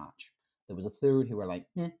watch the match. There was a third who were like,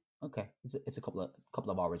 okay, it's a couple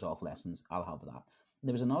of hours off lessons, I'll have that. And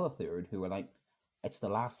there was another third who were like, it's the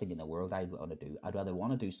last thing in the world I'd want to do. I'd rather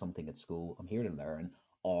want to do something at school. I'm here to learn.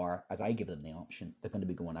 Or, as I give them the option, they're going to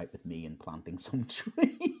be going out with me and planting some trees.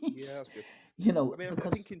 Yeah, that's good. I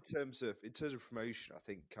think in terms of promotion, I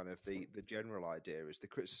think kind of the general idea is the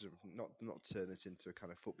criticism, not turn it into a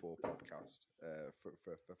kind of football podcast for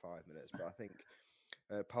 5 minutes, but I think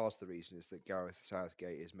part of the reason is that Gareth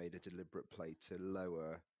Southgate has made a deliberate play to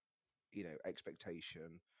lower,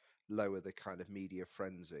 expectation, lower the kind of media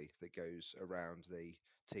frenzy that goes around the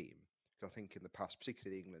team. Because I think in the past,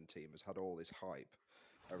 particularly the England team, has had all this hype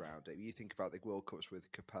around it. You think about the World Cups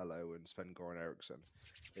with Capello and Sven-Goran Eriksson,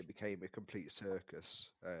 it became a complete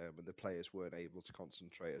circus when the players weren't able to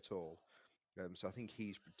concentrate at all. So I think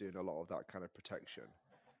he's doing a lot of that kind of protection.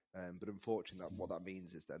 But unfortunately, what that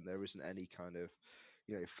means is then there isn't any kind of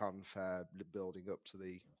fanfare building up to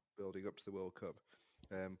the World Cup.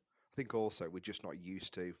 I think also we're just not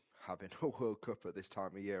used to having a World Cup at this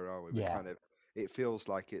time of year, are we? Yeah. Kind of, it feels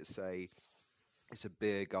like it's a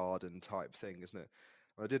beer garden type thing, isn't it?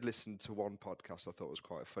 I did listen to one podcast I thought was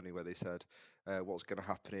quite funny where they said what's going to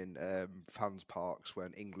happen in fans' parks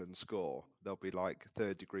when England score. There'll be like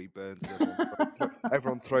third-degree burns.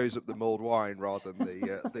 Everyone throws up the mulled wine rather than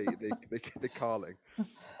the carling.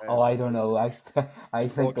 I don't know. I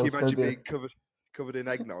think. Can you imagine being covered in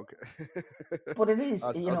eggnog? But it is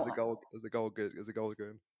as the goal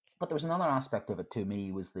going. But there was another aspect of it to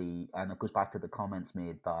me and it goes back to the comments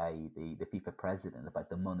made by the FIFA president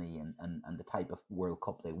about the money and the type of World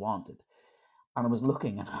Cup they wanted. And I was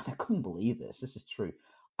looking and I couldn't believe this. This is true.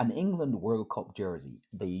 An England World Cup jersey,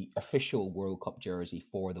 the official World Cup jersey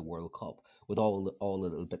for the World Cup, with all the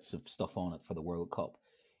little bits of stuff on it for the World Cup,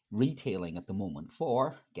 retailing at the moment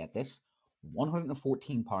for, get this,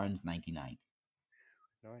 £114.99.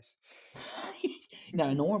 Nice. Now,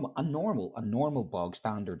 a normal bog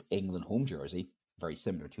standard England home jersey, very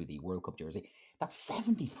similar to the World Cup jersey, that's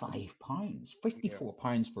 £75,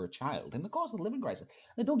 £54 for a child, and the cost of living crisis.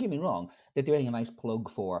 Now, don't get me wrong, they're doing a nice plug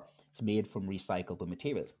for it's made from recyclable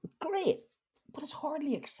materials. Great, but it's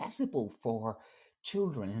hardly accessible for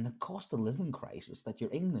children in a cost of living crisis that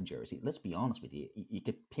your England jersey, let's be honest with you, you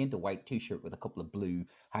could paint a white t-shirt with a couple of blue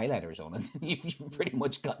highlighters on it. You've pretty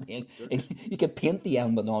much got you could paint the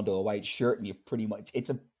element onto a white shirt and it's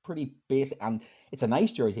a pretty basic, and it's a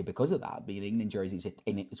nice jersey because of that. Being England jerseys,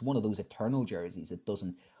 it's one of those eternal jerseys that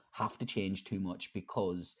doesn't have to change too much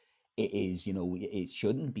because it is, it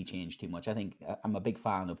shouldn't be changed too much. I think I'm a big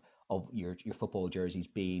fan of your football jerseys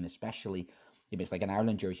being, especially, it's like an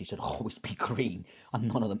Ireland jersey should always be green and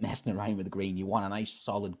none of them messing around with the green. You want a nice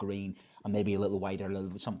solid green and maybe a little white or a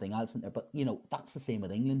little something else in there. But, that's the same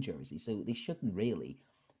with England jerseys. So they shouldn't really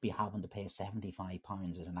be having to pay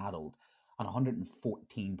 £75 as an adult and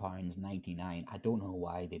 £114.99. I don't know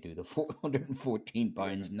why they do the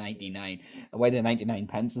 £114.99. Why the 99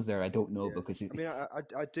 pence is there, I don't know. Because I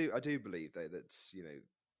do believe though that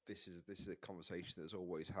this is a conversation that's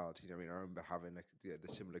always had. I remember having the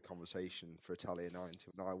similar conversation for Italia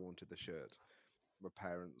 90 when I wanted the shirt. My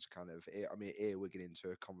parents kind of earwigging into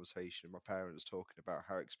a conversation. My parents talking about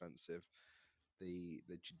how expensive the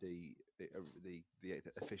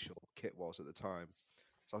official kit was at the time.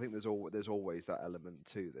 So I think there's always that element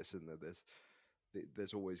to this, isn't there?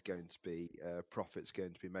 There's always going to be profits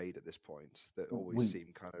going to be made at this point that always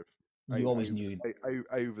seem kind of knew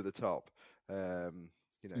over the top.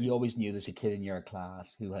 You always knew there's a kid in your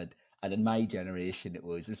class who had, and in my generation, it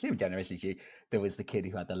was the same generation as you. There was the kid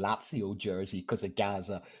who had the Lazio jersey because of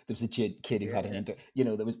Gaza. There was a kid who had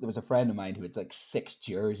there was a friend of mine who had like 6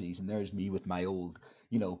 jerseys, and there's me with my old,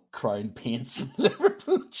 Crown Paints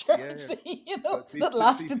Liverpool jersey, that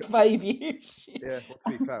lasted 5 years. Yeah, well, to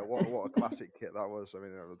be fair, what a classic kit that was.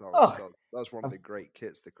 That was one of the great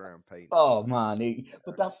kits, the Crown Paints. Oh man,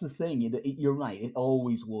 but that's the thing. You're right. It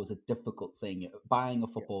always was a difficult thing. Buying a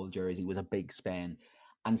football jersey was a big spend,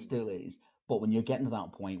 and still is. But when you're getting to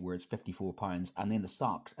that point where it's £54, and then the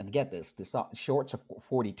socks, and get this, the shorts are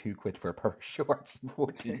 42 quid for a pair of shorts and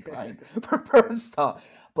 £14 for a pair of socks.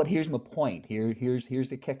 But here's my point. Here's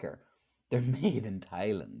the kicker. They're made in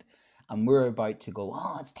Thailand. And we're about to go,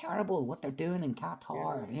 oh, it's terrible what they're doing in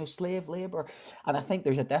Qatar, slave labor. And I think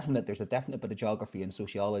there's a definite bit of geography and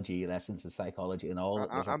sociology lessons and psychology and all.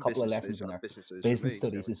 There's a couple of lessons in there. Business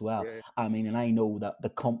studies as well. Yeah. I mean, and I know that the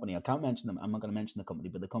company, I can't mention them, I'm not going to mention the company,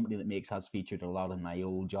 but the company that makes has featured a lot in my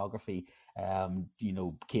old geography,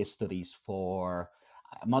 case studies for,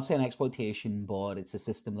 I'm not saying exploitation, but it's a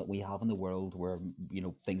system that we have in the world where,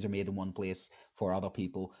 things are made in one place for other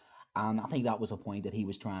people. And I think that was a point that he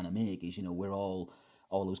was trying to make is, we're all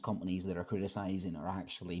those companies that are criticising are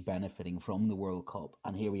actually benefiting from the World Cup.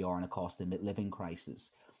 And here we are in a cost of living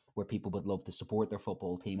crisis where people would love to support their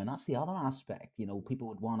football team. And that's the other aspect, people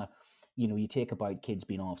would want to, you take about kids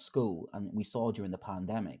being off school. And we saw during the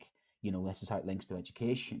pandemic, this is how it links to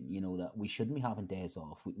education, that we shouldn't be having days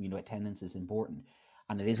off. Attendance is important.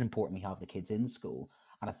 And it is important we have the kids in school.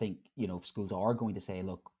 And I think, if schools are going to say,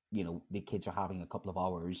 look, the kids are having a couple of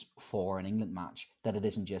hours for an England match, that it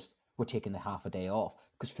isn't just we're taking the half a day off.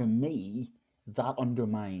 Because for me, that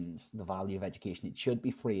undermines the value of education. It should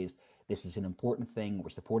be phrased, this is an important thing, we're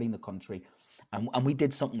supporting the country. And we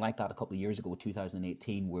did something like that a couple of years ago,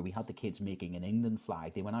 2018, where we had the kids making an England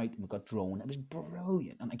flag. They went out and we got drone. It was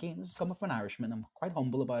brilliant. And again, this is coming from an Irishman. I'm quite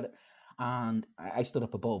humble about it. And I stood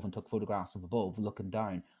up above and took photographs of above, looking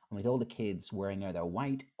down. And we had all the kids wearing either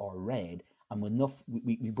white or red. And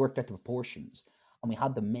we worked out the proportions, and we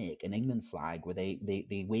had them make an England flag where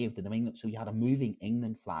they waved in England. So you had a moving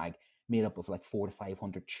England flag made up of like 400 to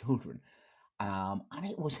 500 children, and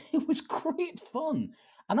it was great fun.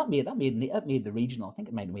 And that made the regional. I think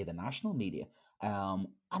it might have made the national media. And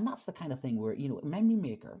that's the kind of thing where Memory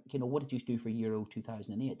Maker. What did you do for Euro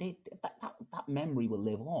 2008? That memory will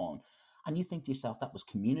live on. And you think to yourself, that was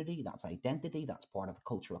community, that's identity, that's part of the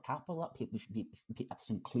cultural capital,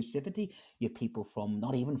 that's inclusivity. You have people from,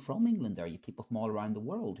 not even from England there, you have people from all around the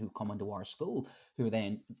world who come into our school, who are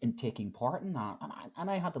then taking part in that.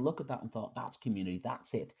 And I had to look at that and thought, that's community,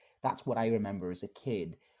 that's it. That's what I remember as a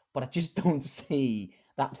kid. But I just don't see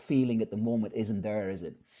that feeling at the moment isn't there, is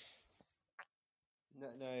it?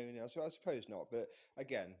 No, so I suppose not. But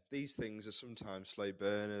again, these things are sometimes slow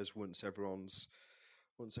burners once everyone's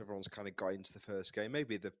kind of got into the first game.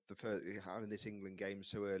 Maybe the first, having this England game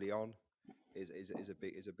so early on is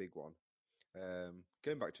a big one.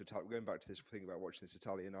 Going back to this thing about watching this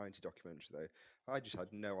Italia 90 documentary though, I just had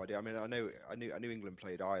no idea. I mean, I knew England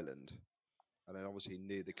played Ireland, and then obviously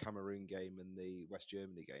knew the Cameroon game and the West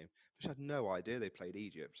Germany game, but I had no idea they played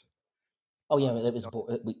Egypt. Oh yeah, it was.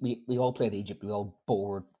 We all played Egypt. We all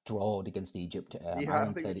drawed against Egypt. I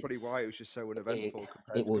think it's probably why it was just so uneventful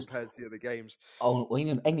compared to the other games. Oh, well,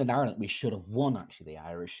 England Ireland, we should have won actually. The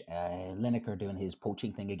Irish, Lineker doing his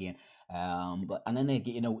poaching thing again. But then they,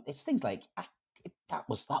 it's things like that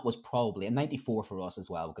was probably in '94 for us as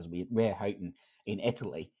well, because we're out in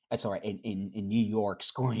Italy. In New York,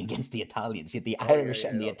 scoring against the Italians. You had the Irish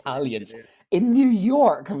and the Italians in New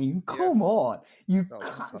York. I mean, come on. You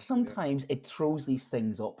can't, sometimes it throws these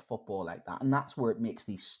things up, football like that, and that's where it makes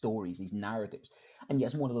these stories, these narratives. And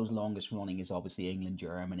yes, one of those longest running is obviously England,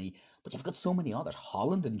 Germany, but you've got so many others.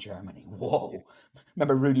 Holland and Germany. Whoa!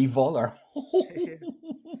 Remember Rudi Völler?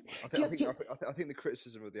 I think the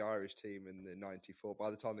criticism of the Irish team in '94, by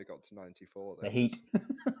the time they got to '94, the heat.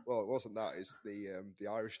 Well, it wasn't that. It's the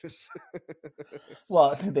Irishness.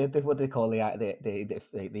 Well, what they call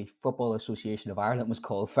the Football Association of Ireland was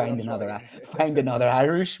called Find Another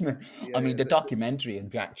Irishman. I mean, the documentary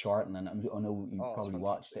and Jack Charlton, and I know you probably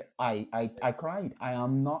watched it. I cried. I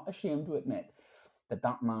am not ashamed to admit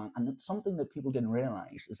that man, and it's something that people didn't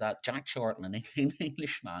realise, is that Jack Charlton, an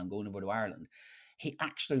Englishman going over to Ireland, he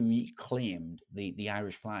actually reclaimed the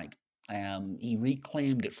Irish flag. He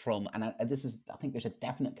reclaimed it from, and I think there's a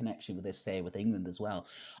definite connection with this, say, with England as well,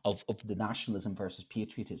 of the nationalism versus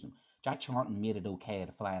patriotism. Jack Charlton made it okay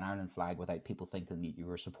to fly an Ireland flag without people thinking that you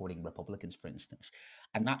were supporting Republicans, for instance.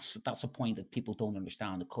 And that's a point that people don't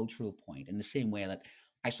understand, the cultural point, in the same way that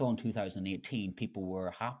I saw in 2018, people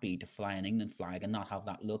were happy to fly an England flag and not have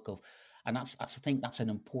that look of, and I think that's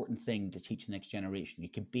an important thing to teach the next generation. You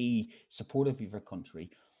can be supportive of your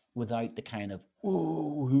country without the kind of,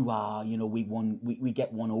 ooh, hoo-ah, we won, we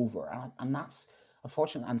get one over. And that's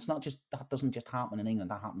unfortunate. And it's not just, that doesn't just happen in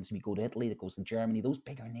England. That happens, we go to Italy, that goes to Germany. Those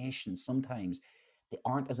bigger nations, sometimes they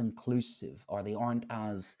aren't as inclusive, or they aren't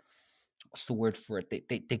as, what's the word for it?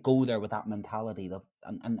 They go there with that mentality.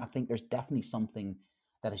 And I think there's definitely something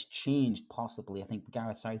that has changed, possibly. I think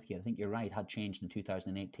Gareth Southgate, I think you're right, had changed in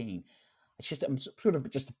 2018. it's just I'm sort of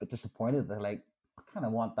just a bit disappointed that like I kind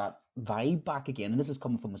of want that vibe back again. And this is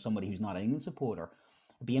coming from somebody who's not an England supporter.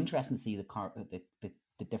 It'd be interesting to see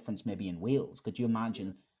the difference maybe in Wales. Could you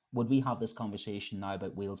imagine? Would we have this conversation now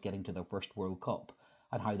about Wales getting to their first World Cup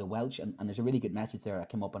and how the Welsh and there's a really good message there that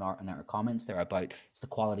came up in our comments there about it's the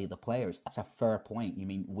quality of the players. That's a fair point. You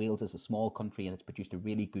mean Wales is a small country and it's produced a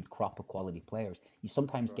really good crop of quality players. You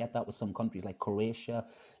sometimes get that with some countries like Croatia,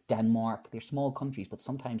 Denmark. They're small countries, but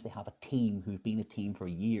sometimes they have a team who've been a team for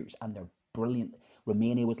years and they're brilliant.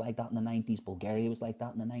 Romania was like that in the 90s. Bulgaria was like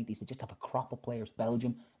that in the 90s. They just have a crop of players.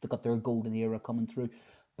 Belgium, they've got their golden era coming through.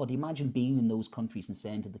 But imagine being in those countries and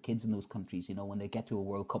saying to the kids in those countries, you know, when they get to a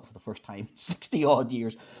World Cup for the first time in 60 odd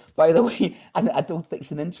years, by the way, and I don't think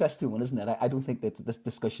it's an interesting one, isn't it? I don't think that this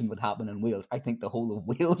discussion would happen in Wales. I think the whole of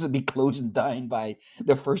Wales would be closing down by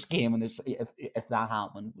the first game, and if that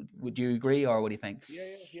happened. Would you agree, or what do you think?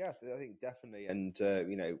 Yeah, I think definitely. And,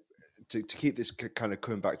 you know, to keep this kind of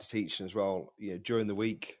coming back to teaching as well, you know, during the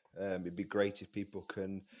week, it'd be great if people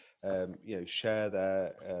can, you know, share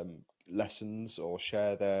their lessons or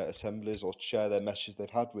share their assemblies or share their messages they've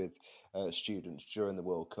had with students during the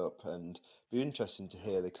World Cup, and be interesting to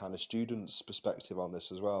hear the kind of students' perspective on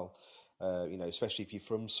this as well. You know, especially if you're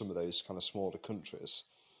from some of those kind of smaller countries,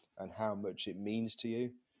 and how much it means to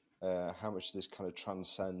you, how much this kind of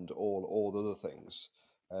transcend all the other things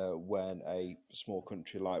when a small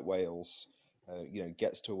country like Wales, you know,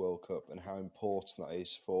 gets to a World Cup, and how important that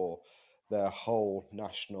is for their whole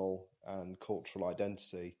national and cultural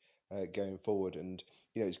identity going forward. And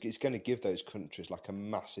you know, it's going to give those countries like a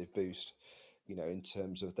massive boost, you know, in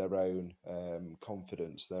terms of their own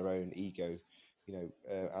confidence, their own ego, you know,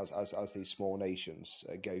 as these small nations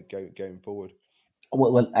going forward.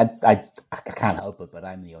 Well, I can't help it, but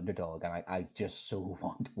I'm the underdog, and I just so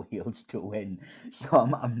want Wales to win. So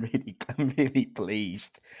I'm really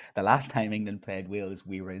pleased. The last time England played Wales,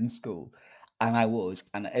 we were in school,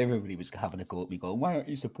 and everybody was having a go at me, going, "Why aren't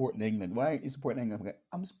you supporting England? Why aren't you supporting England?" I'm like,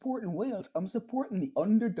 I'm supporting Wales. I'm supporting the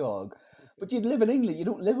underdog. But you live in England, you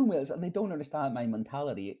don't live in Wales, and they don't understand my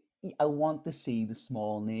mentality. I want to see the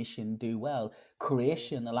small nation do well.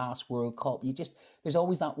 Croatia in the last World Cup, there's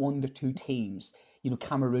always that one or two teams. You know,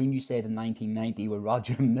 Cameroon, you said in 1990 with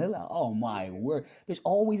Roger Milla. Oh my word! There's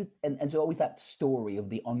always that story of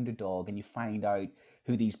the underdog, and you find out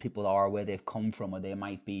who these people are, where they've come from, or they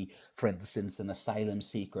might be, for instance, an asylum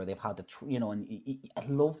seeker. They've had to, you know, and I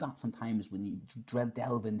love that sometimes when you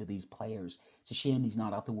delve into these players. It's a shame he's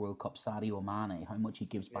not at the World Cup. Sadio Mane, how much he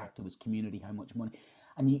gives back to his community, how much money.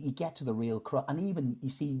 And you get to the real crop, and even you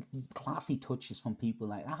see classy touches from people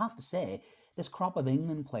like, I have to say, this crop of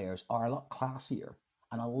England players are a lot classier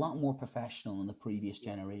and a lot more professional than the previous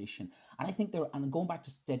generation. And I think and going back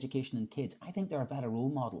to education and kids, I think they're better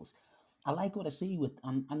role models. I like what I see with,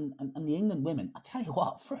 and the England women, I tell you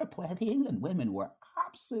what, fair play, the England women were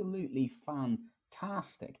absolutely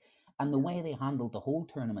fantastic. And the way they handled the whole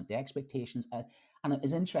tournament, the expectations, and it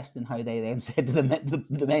is interesting how they then said to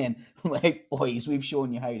the men, like, boys, we've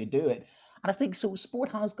shown you how to do it. And I think so. Sport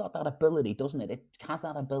has got that ability, doesn't it? It has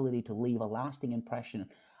that ability to leave a lasting impression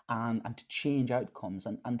and to change outcomes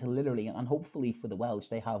and to literally, and hopefully for the Welsh,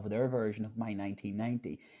 they have their version of My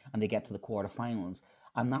 1990 and they get to the quarterfinals.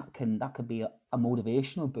 And that could be a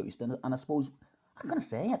motivational boost. And I suppose, I'm going to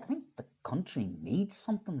say it, I think the country needs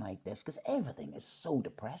something like this because everything is so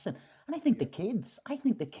depressing. And I think the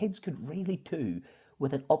kids could really do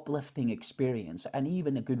with an uplifting experience and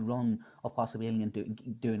even a good run of possibly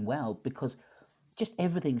England doing well, because just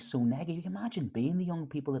everything's so negative. You can imagine being the young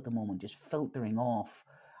people at the moment just filtering off.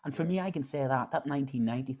 And for me, I can say that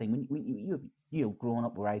 1990 thing, when you know, growing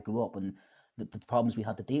up where I grew up and the problems we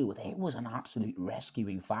had to deal with, it was an absolute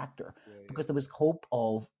rescuing factor because there was hope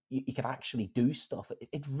of you could actually do stuff.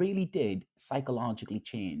 It really did psychologically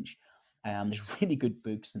change. There's really good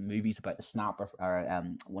books and movies about the Snapper, or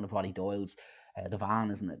one of Roddy Doyle's, The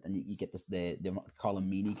Van, isn't it? And you get the Colin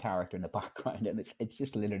Meaney character in the background, and it's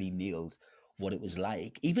just literally nailed what it was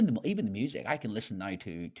like. Even the music, I can listen now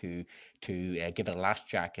to Give It a Last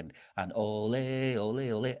Jack and Ole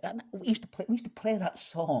Ole Ole. And we used to play that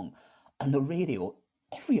song on the radio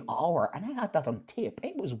every hour, and I had that on tape.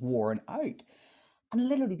 It was worn out. And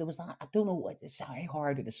literally there was that, I don't know, it's very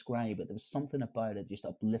hard to describe it. There was something about it just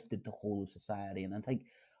uplifted the whole of society. And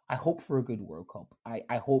I hope for a good World Cup.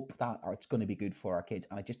 I hope that it's going to be good for our kids.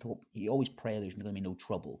 And I just hope, you always pray there's going to be no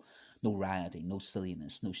trouble, no rioting, no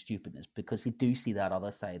silliness, no stupidness, because you do see that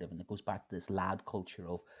other side of it. And it goes back to this lad culture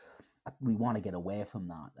of, we want to get away from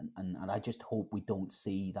that. And I just hope we don't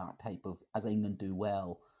see that type of, as England do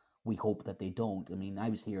well, we hope that they don't. I mean, I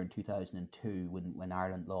was here in 2002 when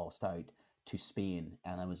Ireland lost out to Spain,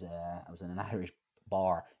 and I was in an Irish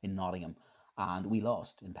bar in Nottingham, and we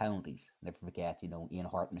lost in penalties. Never forget, Ian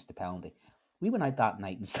Hart missed a penalty. We went out that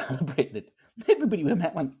night and celebrated it. Everybody we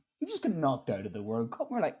met went, "You just got knocked out of the World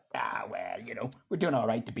Cup." We're like, well, we're doing all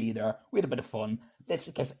right to be there. We had a bit of fun. That's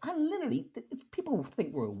because, and literally, people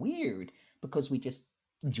think we're weird because we just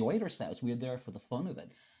enjoyed ourselves. We're there for the fun of it.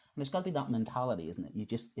 And there's got to be that mentality, isn't it?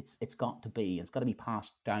 It's got to be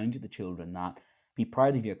passed down to the children that be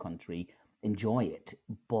proud of your country, enjoy it,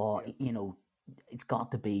 but it's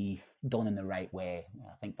got to be done in the right way.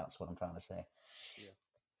 I think that's what I'm trying to say. Yeah.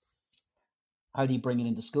 How do you bring it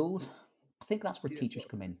into schools? I think that's where teachers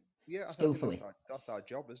come in. Yeah, skillfully. I think that's our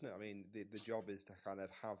job, isn't it? I mean, the job is to kind of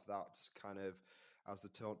have that kind of as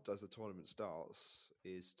the tournament starts,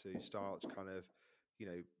 is to start kind of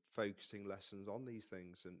focusing lessons on these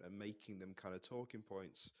things and making them kind of talking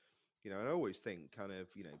points. And I always think kind of,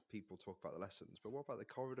 people talk about the lessons, but what about the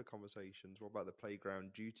corridor conversations? What about the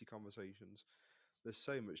playground duty conversations? There's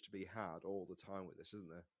so much to be had all the time with this, isn't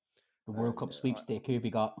there? The World Cup sweepstake, who have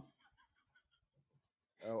you got?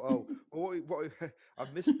 Well, I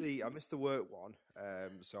missed the work one,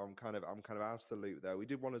 so I'm kind of out of the loop there. We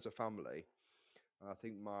did one as a family, and I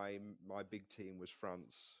think my big team was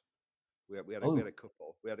France. We had a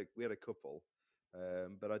couple. We had a couple,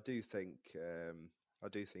 but I do think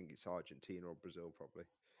it's Argentina or Brazil probably.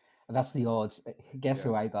 And that's the odds. Guess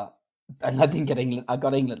who I got? And I didn't get England. I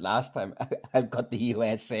got England last time. I've got the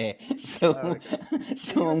USA. So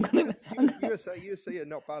I'm gonna. USA are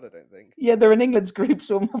not bad, I don't think. Yeah, they're in England's group,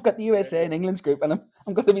 so I've got the USA in England's group, and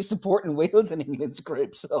I'm going to be supporting Wales in England's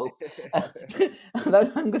group. So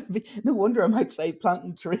I'm going to be. No wonder I'm outside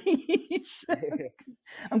planting trees.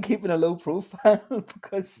 I'm keeping a low profile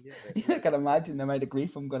because I can imagine the amount of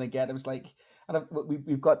grief I'm going to get. I was like. And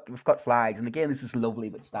we've got flags, and again, this is lovely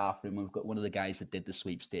with staff room. We've got one of the guys that did the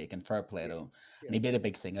sweepstake, and fair play to him. And he made a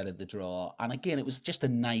big thing out of the draw. And again, it was just a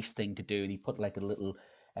nice thing to do. And he put like a little.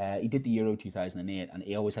 He did the Euro 2008, and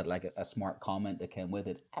he always had like a smart comment that came with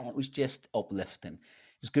it, and it was just uplifting.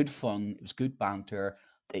 It was good fun. It was good banter.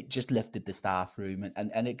 It just lifted the staff room,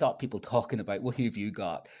 and it got people talking about what have you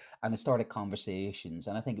got, and it started conversations.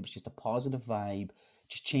 And I think it was just a positive vibe.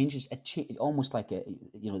 Just changes, almost like they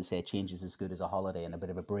say a change is as good as a holiday and a bit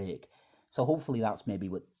of a break. So hopefully that's maybe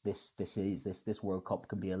what this is. This World Cup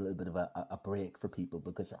can be a little bit of a break for people,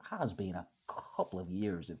 because it has been a couple of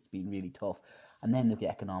years. It's been really tough, and then the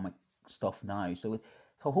economic stuff now. So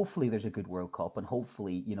hopefully there's a good World Cup, and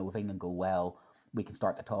hopefully if England go well, we can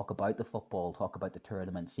start to talk about the football, talk about the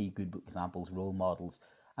tournament, see good examples, role models,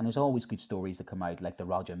 and there's always good stories that come out, like the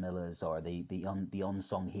Roger Millers or the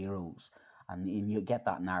unsung heroes. And you get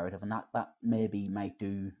that narrative, and that maybe might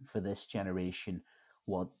do for this generation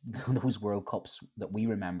what those World Cups that we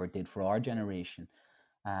remember did for our generation.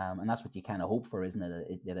 And that's what you kind of hope for, isn't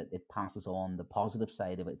it? That it passes on the positive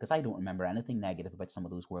side of it. Because I don't remember anything negative about some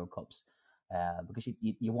of those World Cups. Because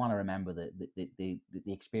you want to remember the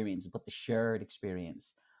experience, but the shared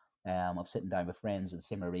experience of sitting down with friends of the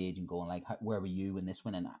similar age and going like, where were you in this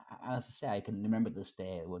one? And as I say, I can remember this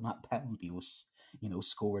day when that penalty was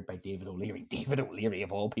scored by David O'Leary. David O'Leary,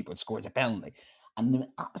 of all people, scores a penalty. And the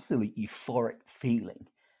absolute euphoric feeling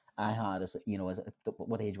I had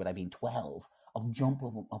what age would I have been? 12, of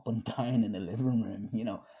jumping up and down in the living room,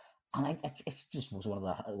 And it just was one of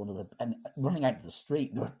the, and running out to the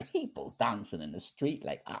street, there were people dancing in the street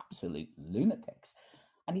like absolute lunatics.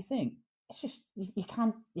 And you think, it's just, you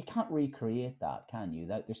can't recreate that, can you?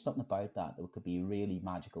 There's something about that could be really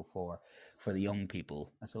magical for the young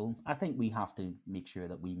people. So I think we have to make sure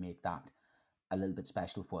that we make that a little bit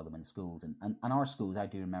special for them in schools. And our schools, I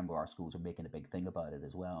do remember our schools are making a big thing about it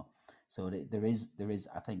as well. So there is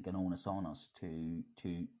I think an onus on us to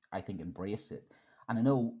I think embrace it. And I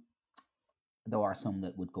know there are some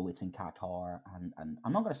that would go, it's in Qatar, and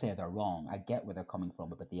I'm not going to say they're wrong. I get where they're coming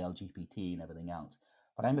from about the LGBT and everything else.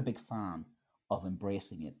 But I'm a big fan of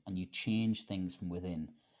embracing it, and you change things from within.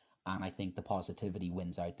 And I think the positivity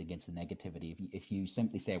wins out against the negativity. If you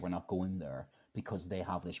simply say we're not going there because they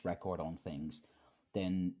have this record on things,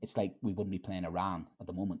 then it's like we wouldn't be playing Iran at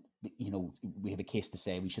the moment. We have a case to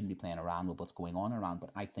say we shouldn't be playing Iran with what's going on in Iran.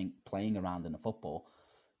 But I think playing Iran in the football,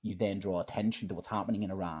 you then draw attention to what's happening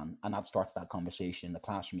in Iran, and that starts that conversation in the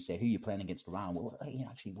classroom. You say, who are you playing against Iran? Well,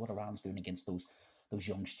 actually, what Iran's doing against those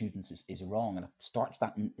young students is wrong, and it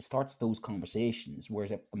starts those conversations.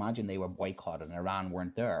 Whereas imagine they were boycotted and Iran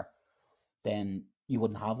weren't there, then you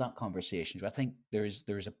wouldn't have that conversation. So I think there's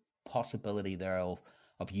a possibility there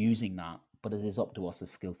of using that, but it is up to us as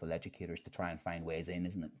skillful educators to try and find ways in,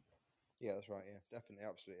 isn't it? Yeah, that's right. Yeah, definitely,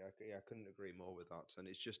 absolutely. I couldn't agree more with that. And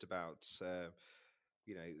it's just about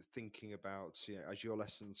thinking about, as your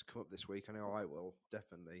lessons come up this week, I know I will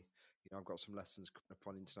definitely. I've got some lessons coming up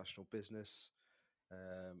on international business.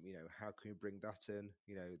 How can we bring that in?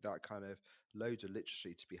 That kind of loads of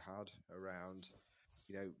literacy to be had around,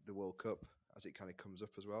 the World Cup as it kind of comes up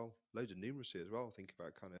as well. Loads of numeracy as well. Think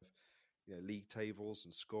about kind of, league tables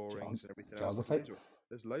and scorings and everything Geography. else.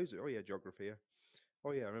 There's loads of, geography. Yeah.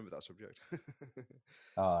 Oh yeah, I remember that subject.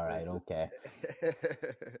 All right, okay.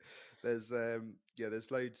 There's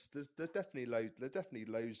loads. There's definitely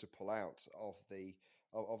loads to pull out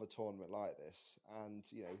of a tournament like this, and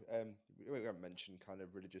we haven't mentioned kind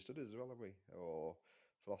of religious studies as well, have we? Or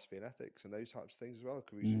philosophy and ethics and those types of things as well.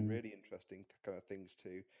 Could be some really interesting kind of things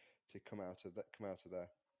to come out of there.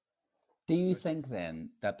 Do you think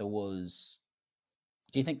then that there was?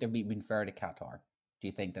 Do you think they're being fair to Qatar? Do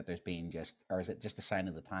you think that there's been or is it just a sign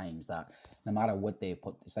of the times that no matter what they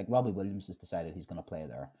put, it's like Robbie Williams has decided he's going to play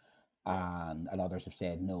there, and others have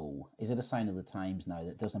said no. Is it a sign of the times now that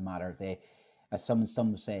it doesn't matter? As some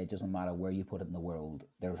say, it doesn't matter where you put it in the world.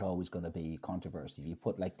 There's always going to be controversy. If you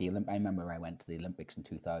put like I remember I went to the Olympics in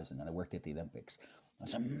 2000 and I worked at the Olympics. It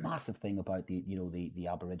was a massive thing about the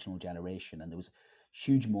Aboriginal generation, and there was a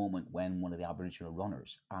huge moment when one of the Aboriginal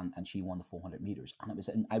runners and she won the 400 meters, and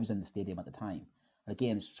I was in the stadium at the time. And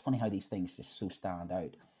again, it's funny how these things just so stand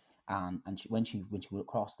out. And when she went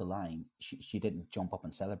across the line, she didn't jump up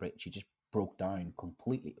and celebrate. She just broke down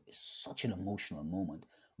completely. It was such an emotional moment,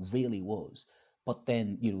 really was. But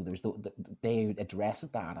then, there's they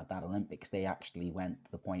addressed that at that Olympics. They actually went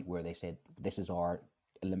to the point where they said, "This is our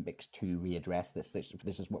Olympics to readdress this.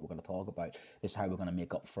 This is what we're going to talk about. This is how we're going to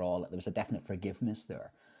make up for all." There was a definite forgiveness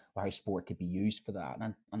there, where how sport could be used for that,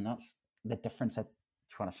 and that's the difference. I'm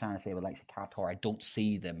trying to say with like Qatar. I don't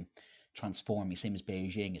see them transforming. Same as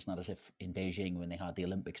Beijing. It's not as if in Beijing when they had the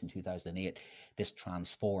Olympics in 2008, this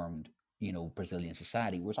transformed Brazilian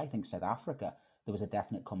society. Whereas I think South Africa, there was a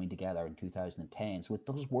definite coming together in 2010. So it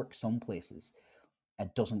does work some places.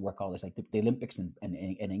 It doesn't work all this. Like the Olympics in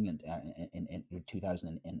England in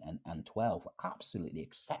 2012 were absolutely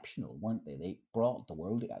exceptional, weren't they? They brought the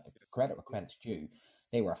world together. Credit where credit's due.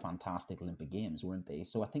 They were a fantastic Olympic Games, weren't they?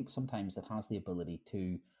 So I think sometimes it has the ability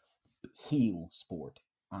to heal sport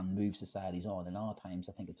and move societies on. And other times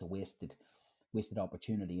I think it's a wasted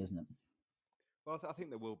opportunity, isn't it? Well, I think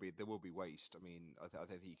there will be waste. I mean, I don't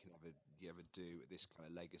think you ever do this kind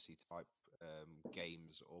of legacy type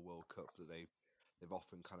games or World Cup that they've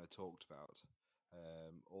often kind of talked about.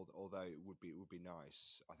 Although it would be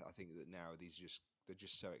nice. I think that now they're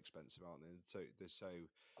just so expensive, aren't they? And so they're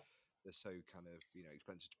so kind of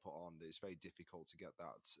expensive to put on that it's very difficult to get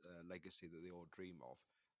that legacy that they all dream of.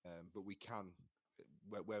 But we can,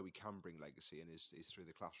 where we can bring legacy in is through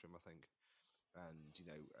the classroom, I think. And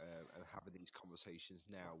and having these conversations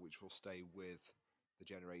now, which will stay with the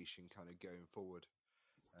generation kind of going forward.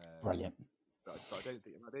 Brilliant. But I don't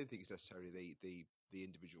think it's necessarily the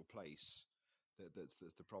individual place that's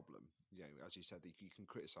the problem. As you said, you can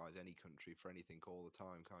criticize any country for anything all the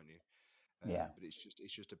time, can't you? Yeah. But it's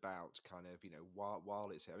just about kind of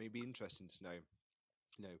while it's here. I mean, it'd be interesting to know.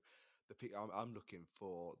 I'm looking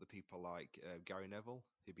for the people like Gary Neville.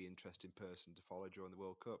 He'd be an interesting person to follow during the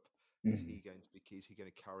World Cup. Is he going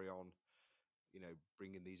to carry on,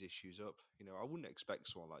 bringing these issues up? I wouldn't expect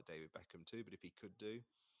someone like David Beckham to, but if he could do,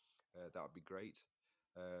 that would be great.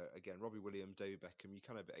 Again, Robbie Williams, David Beckham, you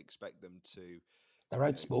kind of expect them to. They're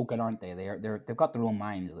outspoken, aren't they? They've got their own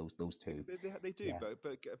minds. Those two. They do, yeah.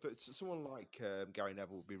 but someone like Gary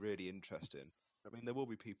Neville would be really interesting. I mean, there will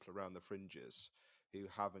be people around the fringes who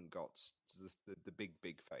haven't got the big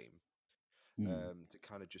fame. To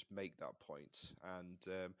kind of just make that point.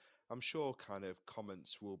 And I'm sure kind of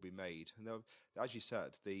comments will be made. And as you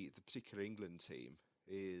said, the particular England team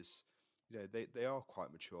is, they are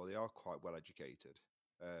quite mature. They are quite well educated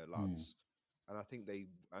lads. And I think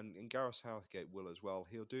and Gareth Southgate will as well.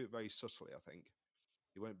 He'll do it very subtly, I think.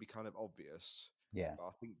 It won't be kind of obvious. Yeah. But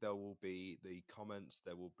I think there will be the comments,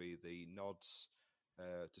 there will be the nods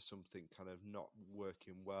to something kind of not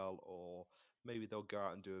working well, or maybe they'll go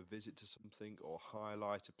out and do a visit to something or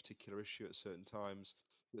highlight a particular issue at certain times.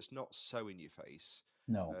 It's not so in your face.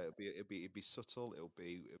 No, it'd be subtle. It'll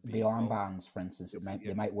be armbands, for instance.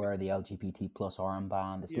 They might wear the LGBT plus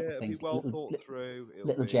armband. It's little things, be well thought through.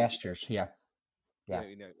 Little gestures, yeah.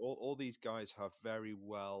 All these guys have very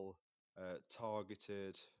well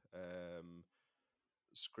targeted,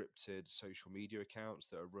 scripted social media accounts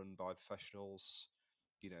that are run by professionals.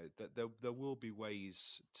 That there will be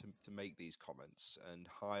ways to make these comments and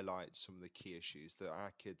highlight some of the key issues that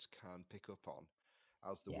our kids can pick up on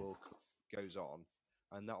as the World Cup goes on,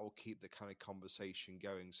 and that will keep the kind of conversation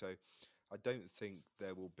going. So I don't think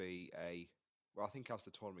there will be a. Well, I think as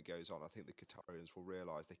the tournament goes on, I think the Qatarians will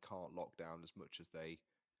realise they can't lock down as much as they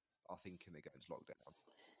are thinking they're going to lock down.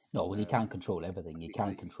 No, well, you can't control everything. You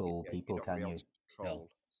can't control people, you're not can able you? to control.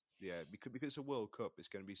 Yeah, because it's a World Cup. It's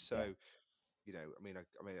going to be so. You know, I mean, I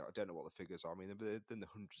don't know what the figures are. I mean, they're in the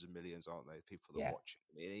hundreds of millions, aren't they? People that watch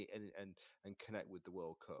it and connect with the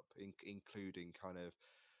World Cup, including kind of,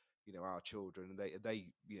 you know, our children. And they,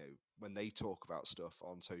 you know, when they talk about stuff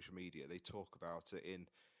on social media, they talk about it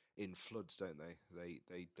in floods, don't they?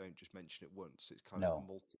 They don't just mention it once. It's kind of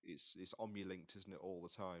it's omni-linked, isn't it, all the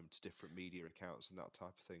time to different media accounts and that type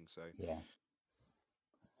of thing. So yeah.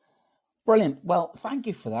 Brilliant. Well, thank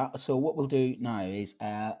you for that. So what we'll do now is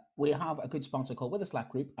we have a good sponsor called With a Slack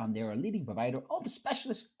Group, and they're a leading provider of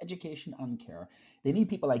specialist education and care. They need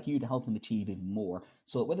people like you to help them achieve even more.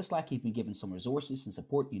 So with a Slack, you've been given some resources and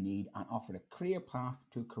support you need and offered a career path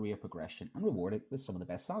to career progression and rewarded with some of the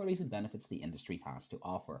best salaries and benefits the industry has to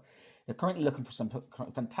offer. They're currently looking for some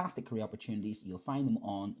fantastic career opportunities. You'll find them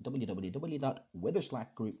on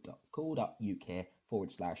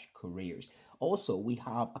www.witherslackgroup.co.uk/careers. Also, we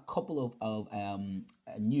have a couple of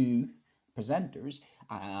new presenters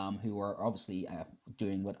who are obviously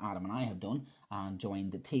doing what Adam and I have done and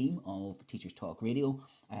joined the team of Teachers Talk Radio,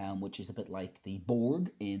 which is a bit like the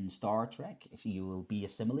Borg in Star Trek. You will be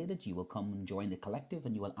assimilated, you will come and join the collective,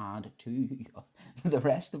 and you will add to the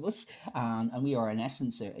rest of us. And we are in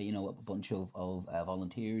essence, a bunch of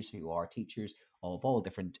volunteers who are teachers of all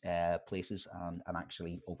different places and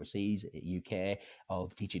actually overseas, UK,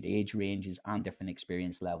 of teaching age ranges and different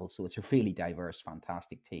experience levels. So it's a really diverse,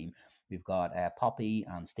 fantastic team. We've got Poppy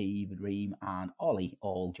and Steve and Reem and Ollie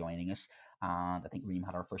all joining us. And I think Reem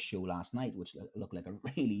had our first show last night, which looked like a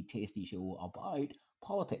really tasty show about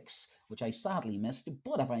politics, which I sadly missed.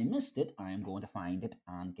 But if I missed it, I am going to find it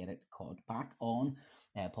and get it caught back on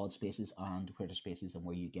Podspaces and Critter Spaces and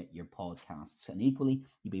where you get your podcasts. And equally,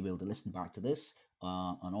 you'll be able to listen back to this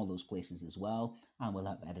on all those places as well. And we'll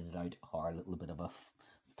have edited out our little bit of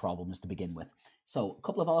problems to begin with. So a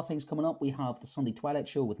couple of other things coming up. We have the Sunday Twilight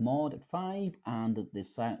Show with Maud at 5 and the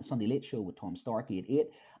Sunday Late Show with Tom Starkey at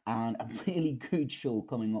 8. And a really good show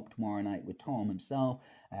coming up tomorrow night with Tom himself.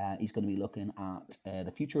 He's going to be looking at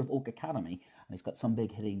the future of Oak Academy. And he's got some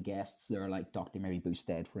big hitting guests there, like Dr. Mary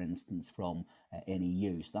Bousted, for instance, from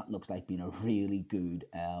NEU. So that looks like being a really good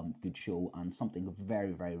show and something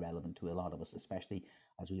very, very relevant to a lot of us, especially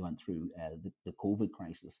as we went through the COVID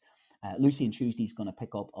crisis. Lucy and Tuesday's going to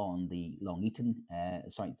pick up on the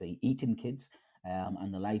the Eton kids.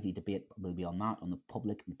 And the lively debate will be on that, on the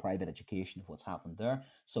public and private education of what's happened there.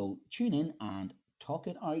 So tune in and talk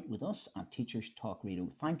it out with us at Teachers Talk Radio.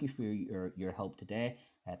 Thank you for your help today,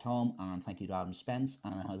 Tom, and thank you to Adam Spence.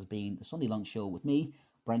 And it has been the Sunday Lunch Show with me,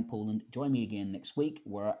 Brent Poland. Join me again next week,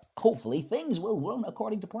 where hopefully things will run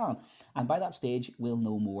according to plan. And by that stage, we'll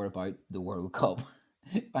know more about the World Cup.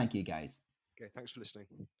 Thank you, guys. Okay, thanks for listening.